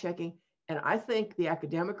fact-checking. And I think the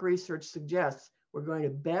academic research suggests we're going to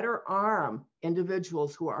better arm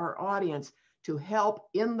individuals who are our audience to help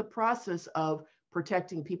in the process of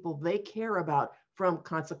protecting people they care about from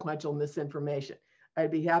consequential misinformation.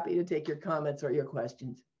 I'd be happy to take your comments or your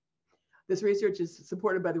questions. This research is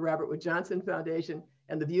supported by the Robert Wood Johnson Foundation,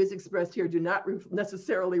 and the views expressed here do not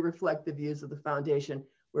necessarily reflect the views of the foundation.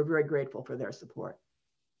 We're very grateful for their support.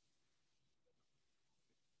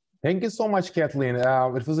 Thank you so much, Kathleen.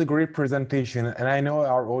 It was a great presentation, and I know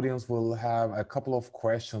our audience will have a couple of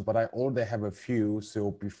questions, but I already have a few.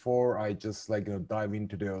 So before I just dive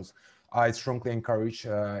into those, I strongly encourage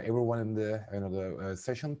everyone in the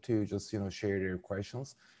session to just share their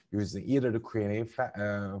questions using either the Q&A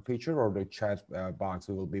feature or the chat box.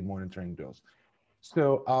 We will be monitoring those.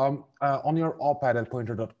 So on your op-ed at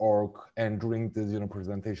pointer.org and during this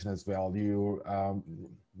presentation as well, you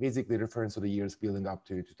basically referring to the years building up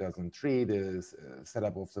to 2003, the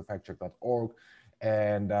setup of the factcheck.org,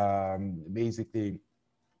 and basically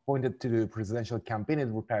pointed to the presidential campaign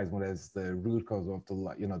advertisement as the root cause of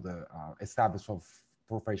the establishment of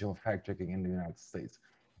professional fact-checking in the United States.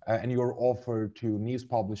 And your offer to news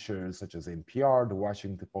publishers such as NPR, the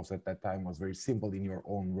Washington Post at that time was very simple in your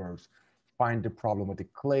own words. Find the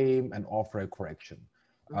problematic claim and offer a correction.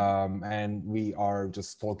 And we are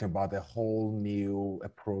just talking about a whole new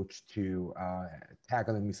approach to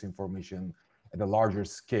tackling misinformation at a larger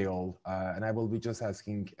scale. And I will be just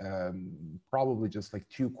asking probably just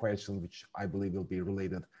two questions, which I believe will be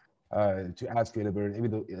related to ask you a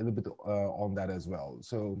little bit on that as well.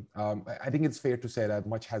 So I think it's fair to say that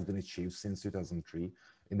much has been achieved since 2003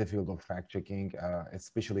 in the field of fact-checking,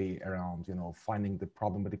 especially around finding the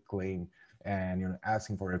problematic claim and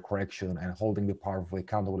asking for a correction and holding the powerful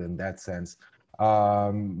accountable in that sense.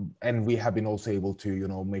 And we have been also able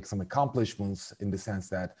to make some accomplishments in the sense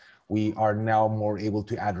that we are now more able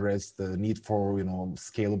to address the need for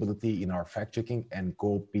scalability in our fact-checking and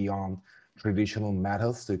go beyond traditional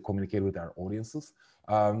methods to communicate with our audiences.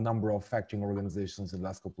 A number of fact-checking organizations in the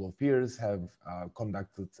last couple of years have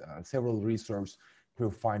conducted several research to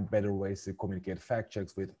find better ways to communicate fact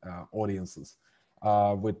checks with audiences,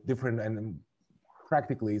 with different and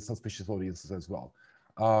practically suspicious audiences as well.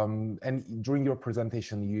 And during your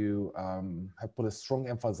presentation, you have put a strong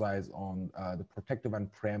emphasis on the protective and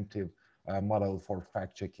preemptive model for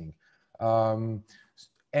fact checking.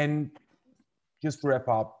 And just to wrap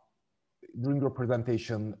up, during your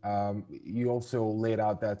presentation, you also laid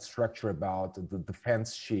out that structure about the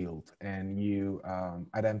defense shield, and you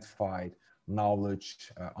identified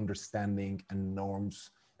knowledge, understanding, and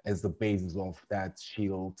norms as the basis of that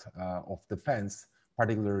shield of defense,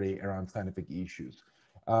 particularly around scientific issues.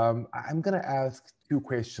 I'm going to ask two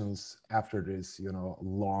questions after this,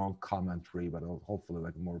 long commentary, but hopefully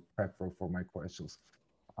more prep for my questions.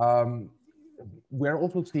 We're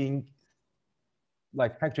also seeing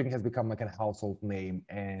fact-checking has become a household name,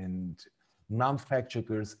 and non-fact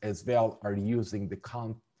checkers as well are using the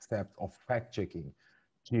concept of fact-checking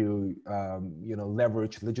to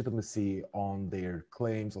leverage legitimacy on their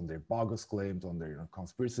claims, on their bogus claims, on their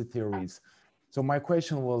conspiracy theories. So my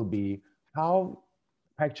question will be how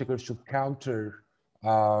fact checkers should counter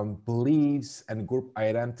beliefs and group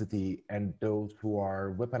identity and those who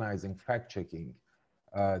are weaponizing fact checking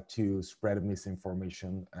to spread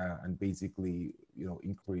misinformation and basically,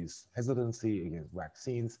 increase hesitancy against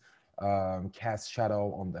vaccines, cast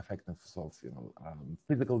shadow on the effectiveness of,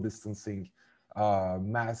 physical distancing,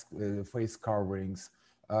 mask, face coverings.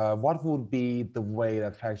 What would be the way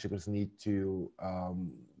that fact checkers need to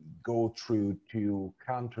go through to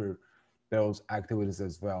counter those activities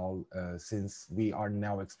as well, since we are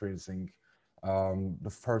now experiencing the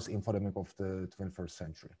first infodemic of the 21st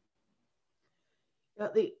century?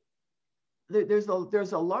 There's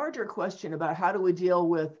a larger question about how do we deal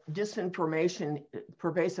with disinformation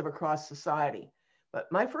pervasive across society. But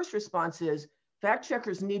my first response is fact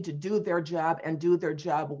checkers need to do their job and do their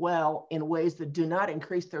job well in ways that do not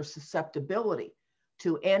increase their susceptibility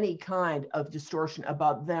to any kind of distortion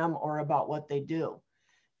about them or about what they do.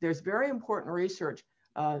 There's very important research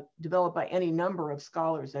developed by any number of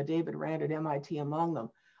scholars, David Rand at MIT among them,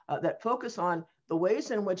 that focus on the ways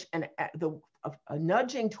in which a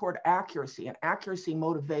nudging toward accuracy and accuracy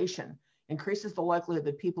motivation increases the likelihood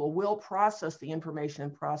that people will process the information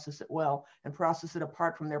and process it well and process it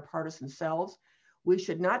apart from their partisan selves. We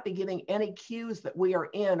should not be giving any cues that we are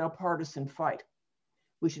in a partisan fight.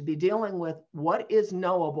 We should be dealing with what is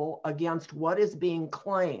knowable against what is being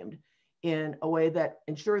claimed in a way that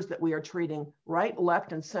ensures that we are treating right,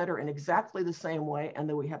 left, and center in exactly the same way, and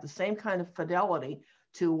that we have the same kind of fidelity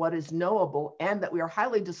to what is knowable, and that we are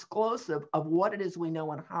highly disclosive of what it is we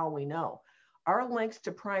know and how we know. Our links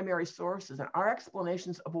to primary sources and our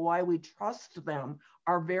explanations of why we trust them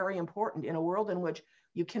are very important in a world in which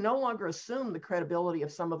you can no longer assume the credibility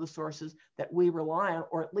of some of the sources that we rely on,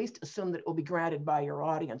 or at least assume that it will be granted by your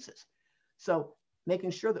audiences. So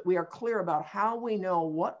making sure that we are clear about how we know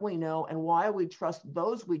what we know and why we trust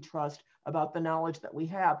those we trust about the knowledge that we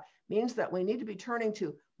have means that we need to be turning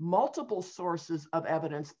to multiple sources of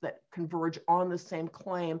evidence that converge on the same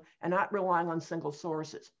claim and not relying on single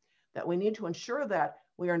sources. That we need to ensure that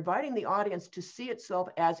we are inviting the audience to see itself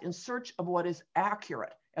as in search of what is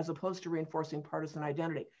accurate, as opposed to reinforcing partisan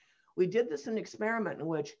identity. We did this in an experiment in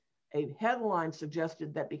which a headline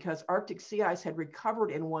suggested that because Arctic sea ice had recovered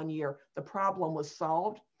in 1 year, the problem was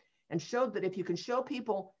solved, and showed that if you can show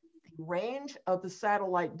people the range of the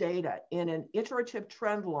satellite data in an iterative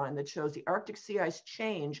trend line that shows the Arctic sea ice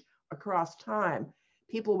change across time,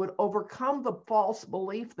 people would overcome the false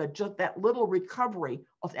belief that just that little recovery,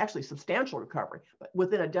 actually substantial recovery, but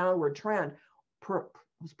within a downward trend,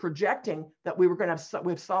 was projecting that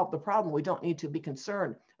we've solved the problem. We don't need to be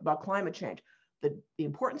concerned about climate change. The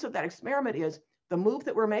importance of that experiment is the move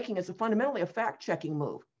that we're making is fundamentally a fact-checking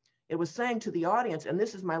move. It was saying to the audience, and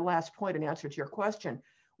this is my last point in answer to your question,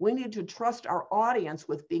 we need to trust our audience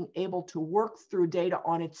with being able to work through data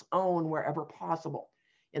on its own wherever possible.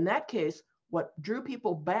 In that case, what drew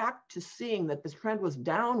people back to seeing that this trend was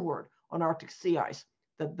downward on Arctic sea ice,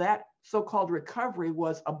 that so-called recovery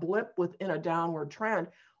was a blip within a downward trend,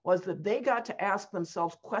 was that they got to ask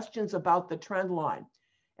themselves questions about the trend line.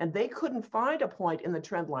 And they couldn't find a point in the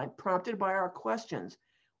trend line prompted by our questions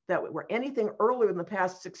that where anything earlier in the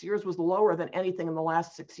past 6 years was lower than anything in the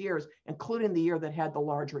last 6 years, including the year that had the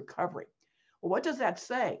large recovery. Well, what does that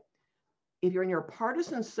say? If you're in your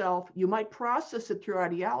partisan self, you might process it through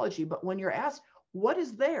ideology, but when you're asked, what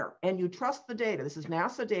is there? And you trust the data. This is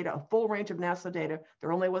NASA data, a full range of NASA data.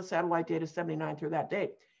 There only was satellite data 79 through that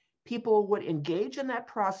date. People would engage in that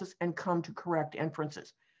process and come to correct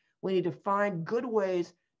inferences. We need to find good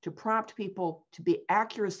ways to prompt people to be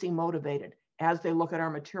accuracy motivated as they look at our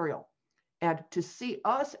material, and to see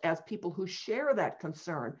us as people who share that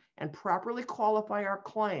concern and properly qualify our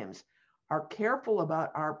claims, are careful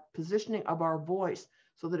about our positioning of our voice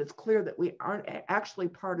so that it's clear that we aren't actually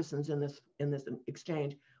partisans in this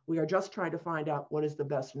exchange. We are just trying to find out what is the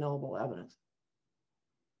best knowable evidence.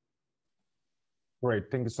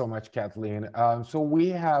 Great, thank you so much, Kathleen. So we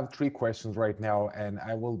have 3 questions right now, and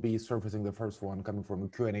I will be surfacing the first one coming from a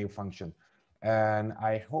Q&A function. And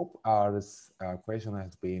I hope this question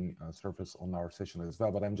has been surfaced on our session as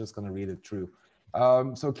well, but I'm just gonna read it through.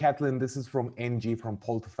 So Kathleen, this is from NG from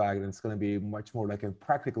Polterfact, and it's gonna be much more like a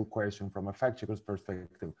practical question from a fact checker's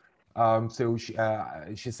perspective. So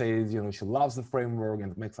she says, she loves the framework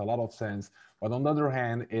and it makes a lot of sense. But on the other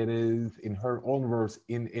hand, it is, in her own words,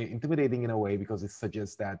 intimidating in a way, because it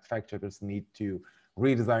suggests that fact checkers need to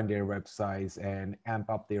redesign their websites and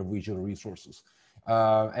amp up their visual resources.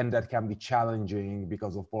 And that can be challenging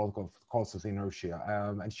because of both causes inertia.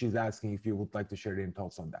 And she's asking if you would like to share your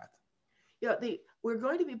thoughts on that. Yeah, we're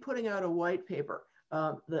going to be putting out a white paper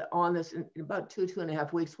on this in about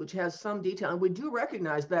 2.5 weeks, which has some detail. And we do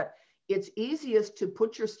recognize that it's easiest to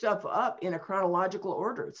put your stuff up in a chronological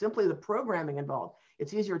order. It's simply the programming involved.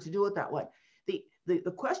 It's easier to do it that way.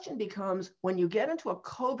 The question becomes, when you get into a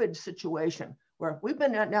COVID situation, where we've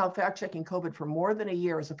been now fact-checking COVID for more than a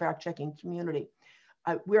year as a fact-checking community,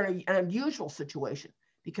 we're in an unusual situation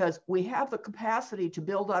because we have the capacity to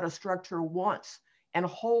build out a structure once and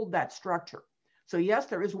hold that structure. So yes,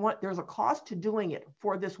 there's a cost to doing it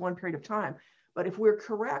for this one period of time. But if we're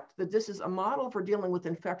correct that this is a model for dealing with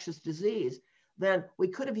infectious disease, then we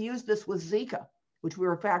could have used this with Zika, which we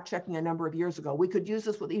were fact-checking a number of years ago. We could use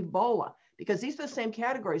this with Ebola, because these are the same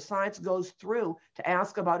categories science goes through to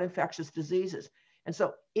ask about infectious diseases. And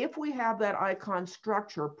so if we have that ICON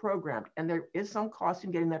structure programmed, and there is some cost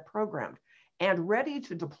in getting that programmed, and ready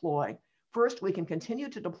to deploy, first, we can continue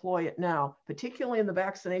to deploy it now, particularly in the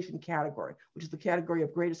vaccination category, which is the category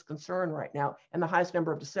of greatest concern right now, and the highest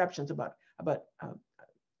number of deceptions about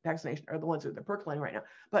vaccination are the ones that are percolating right now.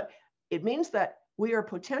 But it means that we are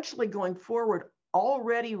potentially going forward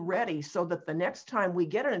already ready so that the next time we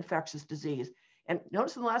get an infectious disease, and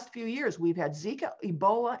notice in the last few years, we've had Zika,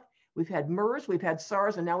 Ebola, we've had MERS, we've had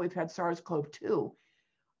SARS, and now we've had SARS-CoV-2.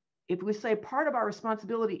 If we say part of our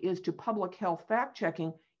responsibility is to public health fact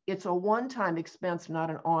checking, it's a one-time expense, not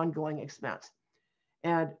an ongoing expense.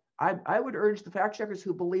 And I would urge the fact checkers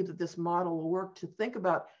who believe that this model will work to think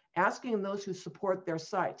about asking those who support their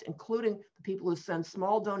sites, including the people who send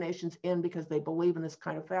small donations in because they believe in this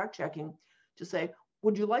kind of fact checking, to say,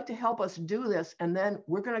 would you like to help us do this? And then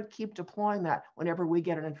we're going to keep deploying that whenever we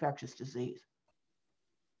get an infectious disease.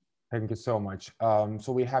 Thank you so much.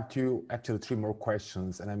 So we have actually three more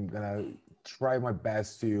questions, and I'm going to try my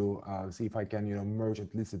best to see if I can, merge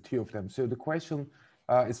at least the two of them. So the question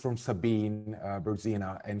is from Sabine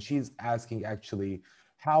Berzina, and she's asking actually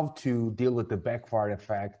how to deal with the backfire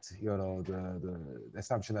effect, the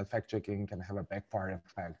assumption that fact-checking can have a backfire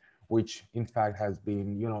effect, which in fact has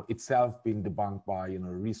been, itself been debunked by,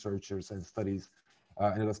 researchers and studies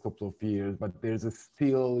in the last couple of years. But there's a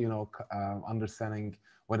still, understanding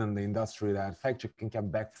within the industry that fact-checking can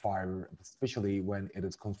backfire, especially when it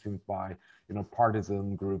is consumed by,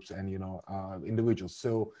 partisan groups and, individuals.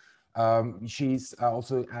 So she's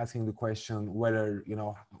also asking the question whether,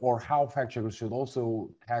 or how fact-checkers should also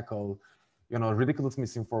tackle, ridiculous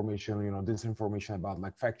misinformation, disinformation about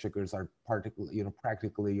like fact-checkers are particularly,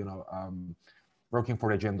 practically, working for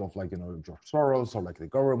the agenda of like, George Soros or like the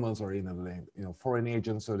governments or even, foreign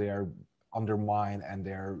agents. So they are undermined and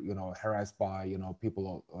they're, harassed by,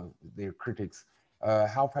 people, their critics.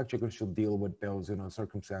 How fact-checkers should deal with those,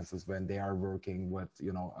 circumstances when they are working with,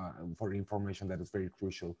 for information that is very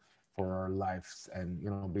crucial for our lives and,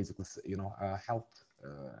 basically, health,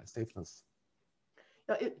 safeness.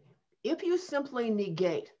 If you simply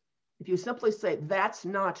negate, if you simply say that's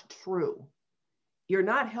not true, you're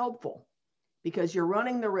not helpful, because you're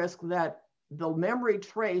running the risk that the memory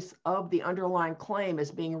trace of the underlying claim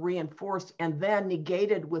is being reinforced and then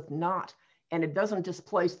negated with not, and it doesn't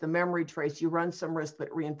displace the memory trace. You run some risk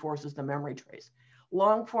that reinforces the memory trace.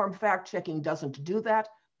 Long-form fact-checking doesn't do that.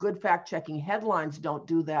 Good fact-checking headlines don't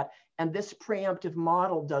do that. And this preemptive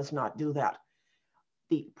model does not do that.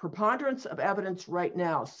 The preponderance of evidence right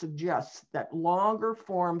now suggests that longer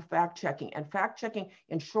form fact-checking and fact-checking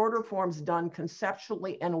in shorter forms done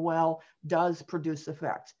conceptually and well does produce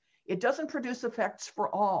effects. It doesn't produce effects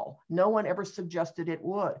for all. No one ever suggested it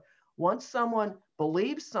would. Once someone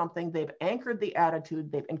believes something, they've anchored the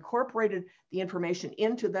attitude, they've incorporated the information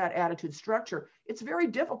into that attitude structure, it's very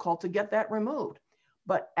difficult to get that removed.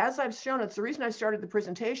 But as I've shown, it's the reason I started the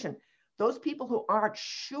presentation, those people who aren't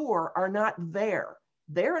sure are not there.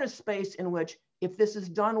 They're in a space in which, if this is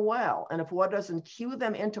done well, and if one doesn't cue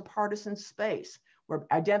them into partisan space, where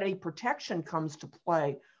identity protection comes to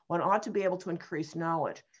play, one ought to be able to increase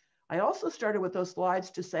knowledge. I also started with those slides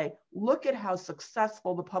to say, look at how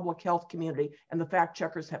successful the public health community and the fact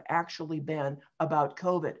checkers have actually been about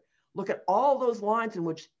COVID. Look at all those lines in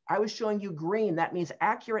which I was showing you green. That means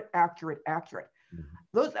accurate, accurate, accurate.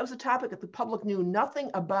 That was a topic that the public knew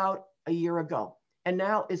nothing about a year ago, and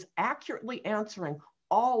now is accurately answering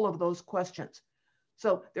all of those questions.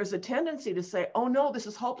 So there's a tendency to say, oh no, this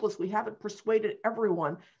is hopeless. We haven't persuaded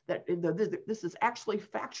everyone that this is actually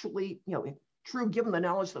factually, true given the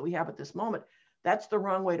knowledge that we have at this moment. That's the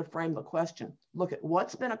wrong way to frame the question. Look at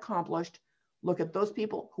what's been accomplished. Look at those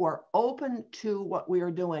people who are open to what we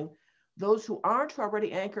are doing. Those who aren't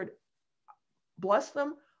already anchored, bless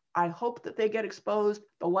them. I hope that they get exposed.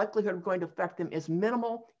 The likelihood of going to affect them is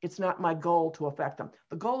minimal. It's not my goal to affect them.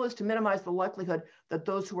 The goal is to minimize the likelihood that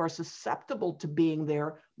those who are susceptible to being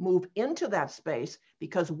there move into that space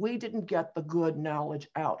because we didn't get the good knowledge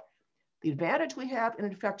out. The advantage we have in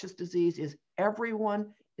infectious disease is everyone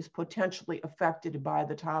is potentially affected by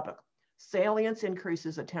the topic. Salience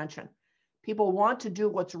increases attention. People want to do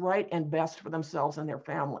what's right and best for themselves and their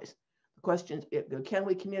families. The question is, can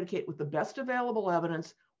we communicate with the best available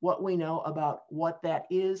evidence what we know about what that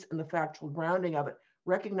is and the factual grounding of it,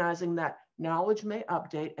 recognizing that knowledge may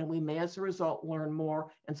update and we may, as a result, learn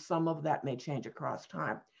more, and some of that may change across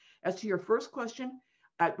time. As to your first question,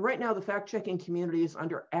 right now the fact-checking community is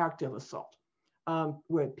under active assault,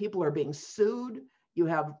 where people are being sued. You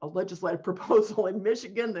have a legislative proposal in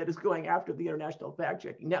Michigan that is going after the International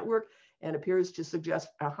Fact-Checking Network and appears to suggest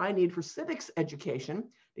a high need for civics education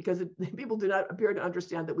because people do not appear to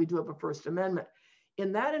understand that we do have a First Amendment.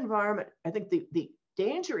 In that environment, I think the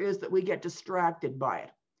danger is that we get distracted by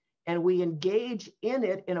it and we engage in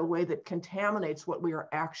it in a way that contaminates what we are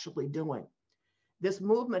actually doing. This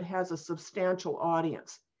movement has a substantial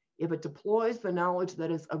audience. If it deploys the knowledge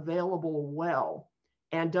that is available well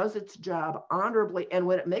and does its job honorably, and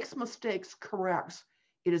when it makes mistakes, corrects,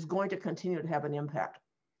 it is going to continue to have an impact.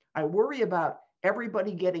 I worry about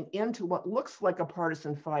everybody getting into what looks like a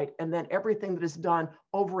partisan fight, and then everything that is done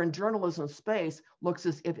over in journalism space looks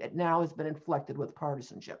as if it now has been inflected with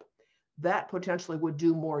partisanship. That potentially would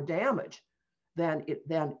do more damage than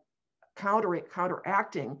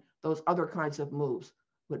counteracting those other kinds of moves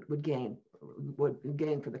would gain for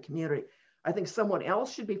the community. I think someone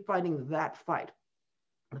else should be fighting that fight.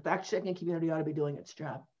 The fact-checking community ought to be doing its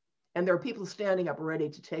job. And there are people standing up ready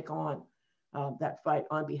to take on that fight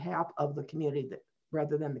on behalf of the community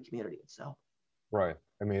rather than the community itself. Right.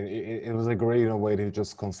 I mean, it was a great way to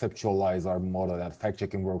just conceptualize our model that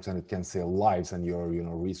fact-checking works and it can save lives, and your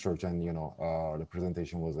research and the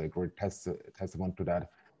presentation was a great testament to that.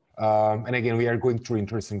 And again, we are going through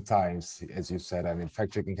interesting times, as you said. I mean,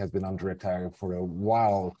 fact-checking has been under attack for a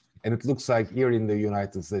while, and it looks like here in the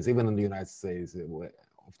United States, even in the United States,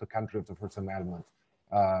 of the country of the First Amendment,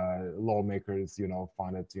 lawmakers,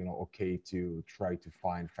 find it, okay to try to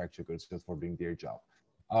find fact-checkers just for doing their job.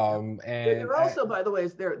 And there are also, by the way,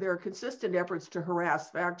 there are consistent efforts to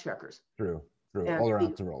harass fact-checkers. True, all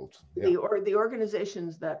around the world. The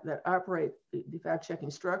organizations that operate the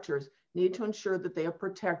fact-checking structures need to ensure that they have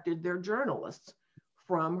protected their journalists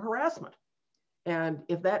from harassment. And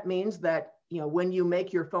if that means that, when you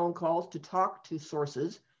make your phone calls to talk to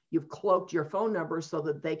sources, you've cloaked your phone number so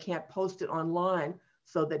that they can't post it online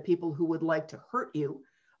so that people who would like to hurt you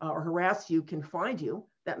or harass you can find you,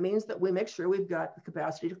 that means that we make sure we've got the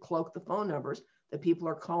capacity to cloak the phone numbers that people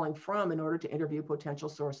are calling from in order to interview potential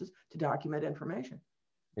sources to document information.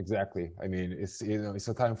 Exactly. I mean, it's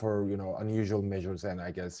a time for unusual measures, and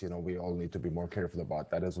I guess we all need to be more careful about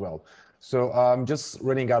that as well. So just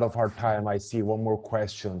running out of our time, I see one more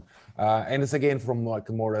question, and it's again from like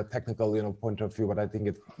a more technical point of view, but I think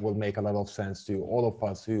it will make a lot of sense to all of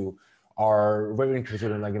us who are very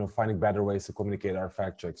interested in finding better ways to communicate our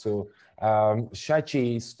fact check. So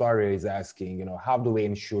Shachi Starry is asking, how do we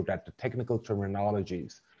ensure that the technical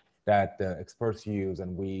terminologies that the experts use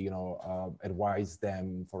and we advise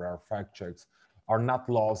them for our fact checks are not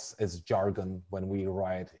lost as jargon when we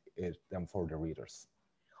write them for the readers?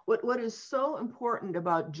 What is so important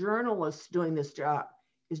about journalists doing this job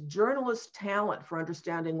is journalists' talent for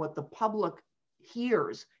understanding what the public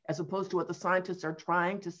hears as opposed to what the scientists are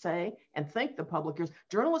trying to say and think the public hears.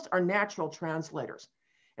 Journalists are natural translators.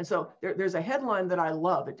 And so there's a headline that I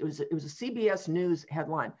love. It was a CBS News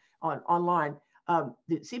headline online. The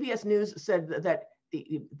CBS News said that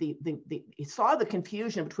he saw the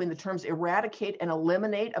confusion between the terms eradicate and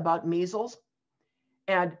eliminate about measles.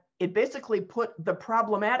 And it basically put the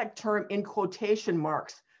problematic term in quotation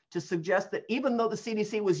marks to suggest that even though the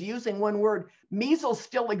CDC was using one word, measles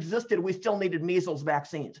still existed. We still needed measles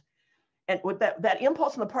vaccines. And with that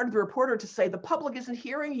impulse on the part of the reporter to say, the public isn't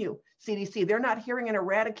hearing you, CDC. They're not hearing an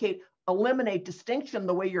eradicate, eliminate distinction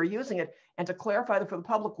the way you're using it. And to clarify that for the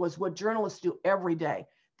public was what journalists do every day.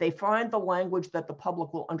 They find the language that the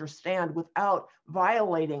public will understand without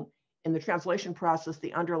violating in the translation process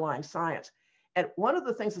the underlying science. And one of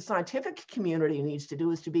the things the scientific community needs to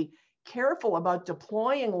do is to be careful about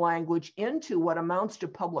deploying language into what amounts to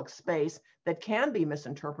public space that can be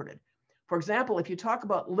misinterpreted. For example, if you talk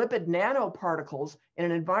about lipid nanoparticles in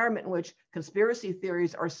an environment in which conspiracy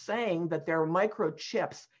theories are saying that there are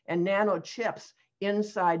microchips and nanochips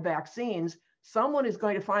inside vaccines, someone is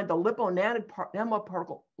going to find the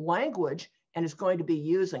nanoparticle language and is going to be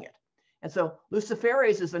using it. And so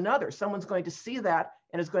luciferase is another. Someone's going to see that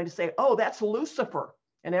and is going to say, oh, that's Lucifer.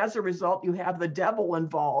 And as a result, you have the devil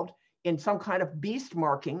involved in some kind of beast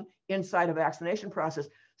marking inside a vaccination process.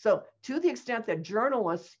 So to the extent that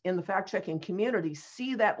journalists in the fact-checking community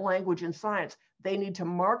see that language in science, they need to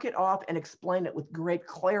mark it off and explain it with great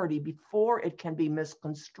clarity before it can be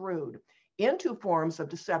misconstrued into forms of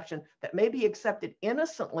deception that may be accepted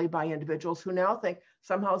innocently by individuals who now think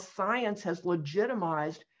somehow science has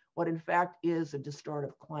legitimized what in fact is a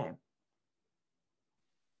distortive claim.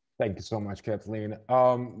 Thank you so much, Kathleen.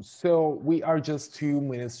 So we are just 2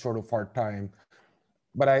 minutes short of our time,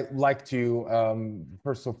 but I'd like to,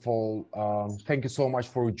 first of all, thank you so much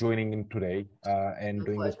for joining in today and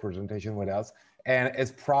doing this presentation with us. And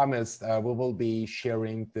as promised, we will be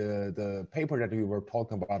sharing the paper that we were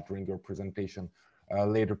talking about during your presentation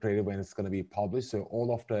later today when it's going to be published. So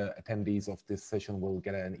all of the attendees of this session will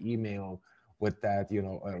get an email with that,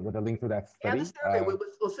 with a link to that study. And the survey,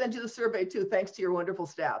 we'll send you the survey too, thanks to your wonderful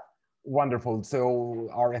staff. Wonderful. So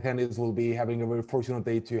our attendees will be having a very fortunate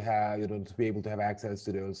day to have, to be able to have access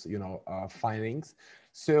to those, findings.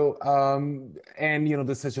 So, and,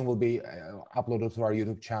 the session will be uploaded to our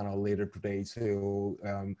YouTube channel later today. So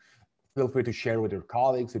feel free to share with your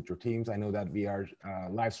colleagues, with your teams. I know that we are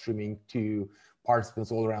live streaming to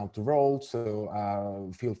participants all around the world. So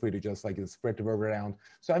feel free to just spread the word around.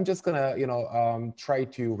 So I'm just gonna, try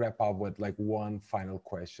to wrap up with one final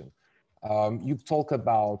question. You've talked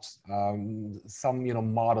about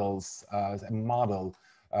some models, a model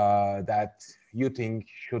that you think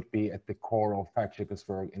should be at the core of fact checkers'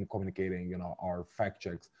 work in communicating, our fact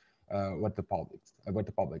checks with the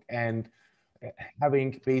public, and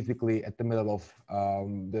having basically at the middle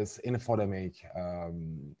of this infodemic,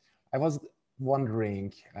 I was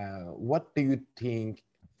wondering, what do you think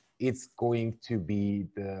it's going to be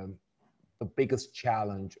the biggest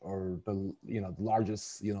challenge or the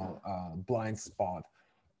largest blind spot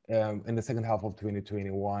in the second half of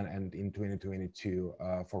 2021 and in 2022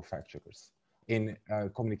 for fact checkers in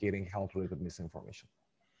communicating health-related misinformation?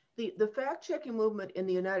 The fact-checking movement in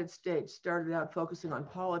the United States started out focusing on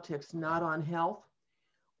politics, not on health.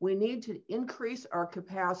 We need to increase our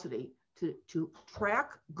capacity to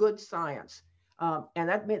track good science, and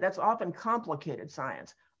that's often complicated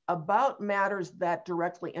science, about matters that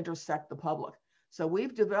directly intersect the public. So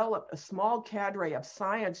we've developed a small cadre of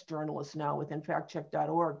science journalists now within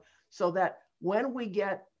factcheck.org, so that when we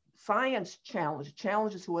get science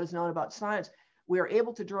challenges to what is known about science, we are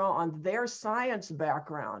able to draw on their science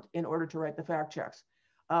background in order to write the fact checks.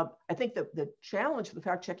 I think the challenge for the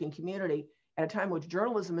fact-checking community at a time which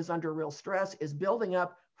journalism is under real stress is building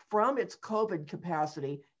up from its COVID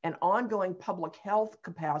capacity and ongoing public health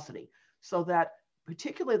capacity, so that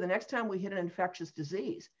particularly the next time we hit an infectious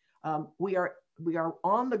disease, we are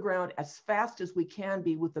on the ground as fast as we can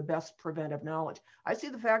be with the best preventive knowledge. I see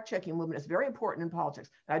the fact-checking movement as very important in politics,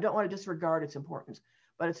 and I don't want to disregard its importance,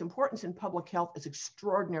 but its importance in public health is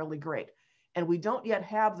extraordinarily great. And we don't yet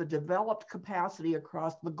have the developed capacity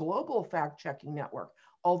across the global fact-checking network,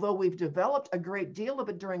 although we've developed a great deal of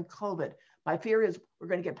it during COVID. My fear is we're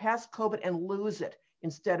going to get past COVID and lose it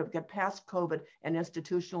instead of get past COVID and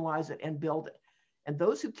institutionalize it and build it. And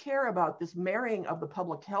those who care about this marrying of the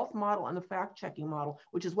public health model and the fact-checking model,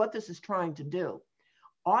 which is what this is trying to do,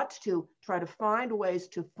 ought to try to find ways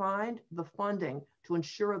to find the funding to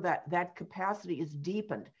ensure that that capacity is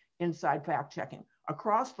deepened inside fact-checking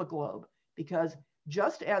across the globe. Because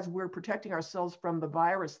just as we're protecting ourselves from the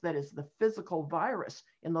virus that is the physical virus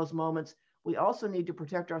in those moments, we also need to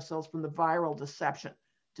protect ourselves from the viral deception.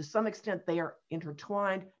 To some extent, they are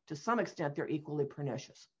intertwined. To some extent, they're equally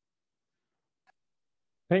pernicious.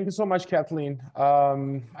 Thank you so much, Kathleen.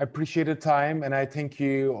 I appreciate the time, and I thank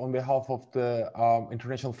you on behalf of the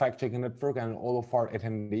International Fact-Checking Network and all of our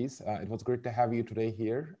attendees. It was great to have you today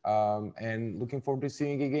here, and looking forward to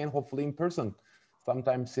seeing you again, hopefully in person,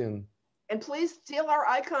 sometime soon. And please steal our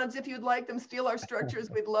icons if you'd like them, steal our structures.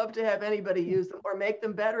 We'd love to have anybody use them or make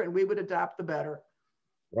them better, and we would adopt the better.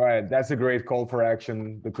 Right, that's a great call for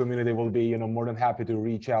action. The community will be, more than happy to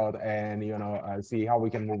reach out and, see how we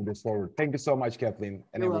can move this forward. Thank you so much, Kathleen,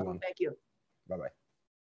 and You're everyone. welcome. Thank you. Bye-bye.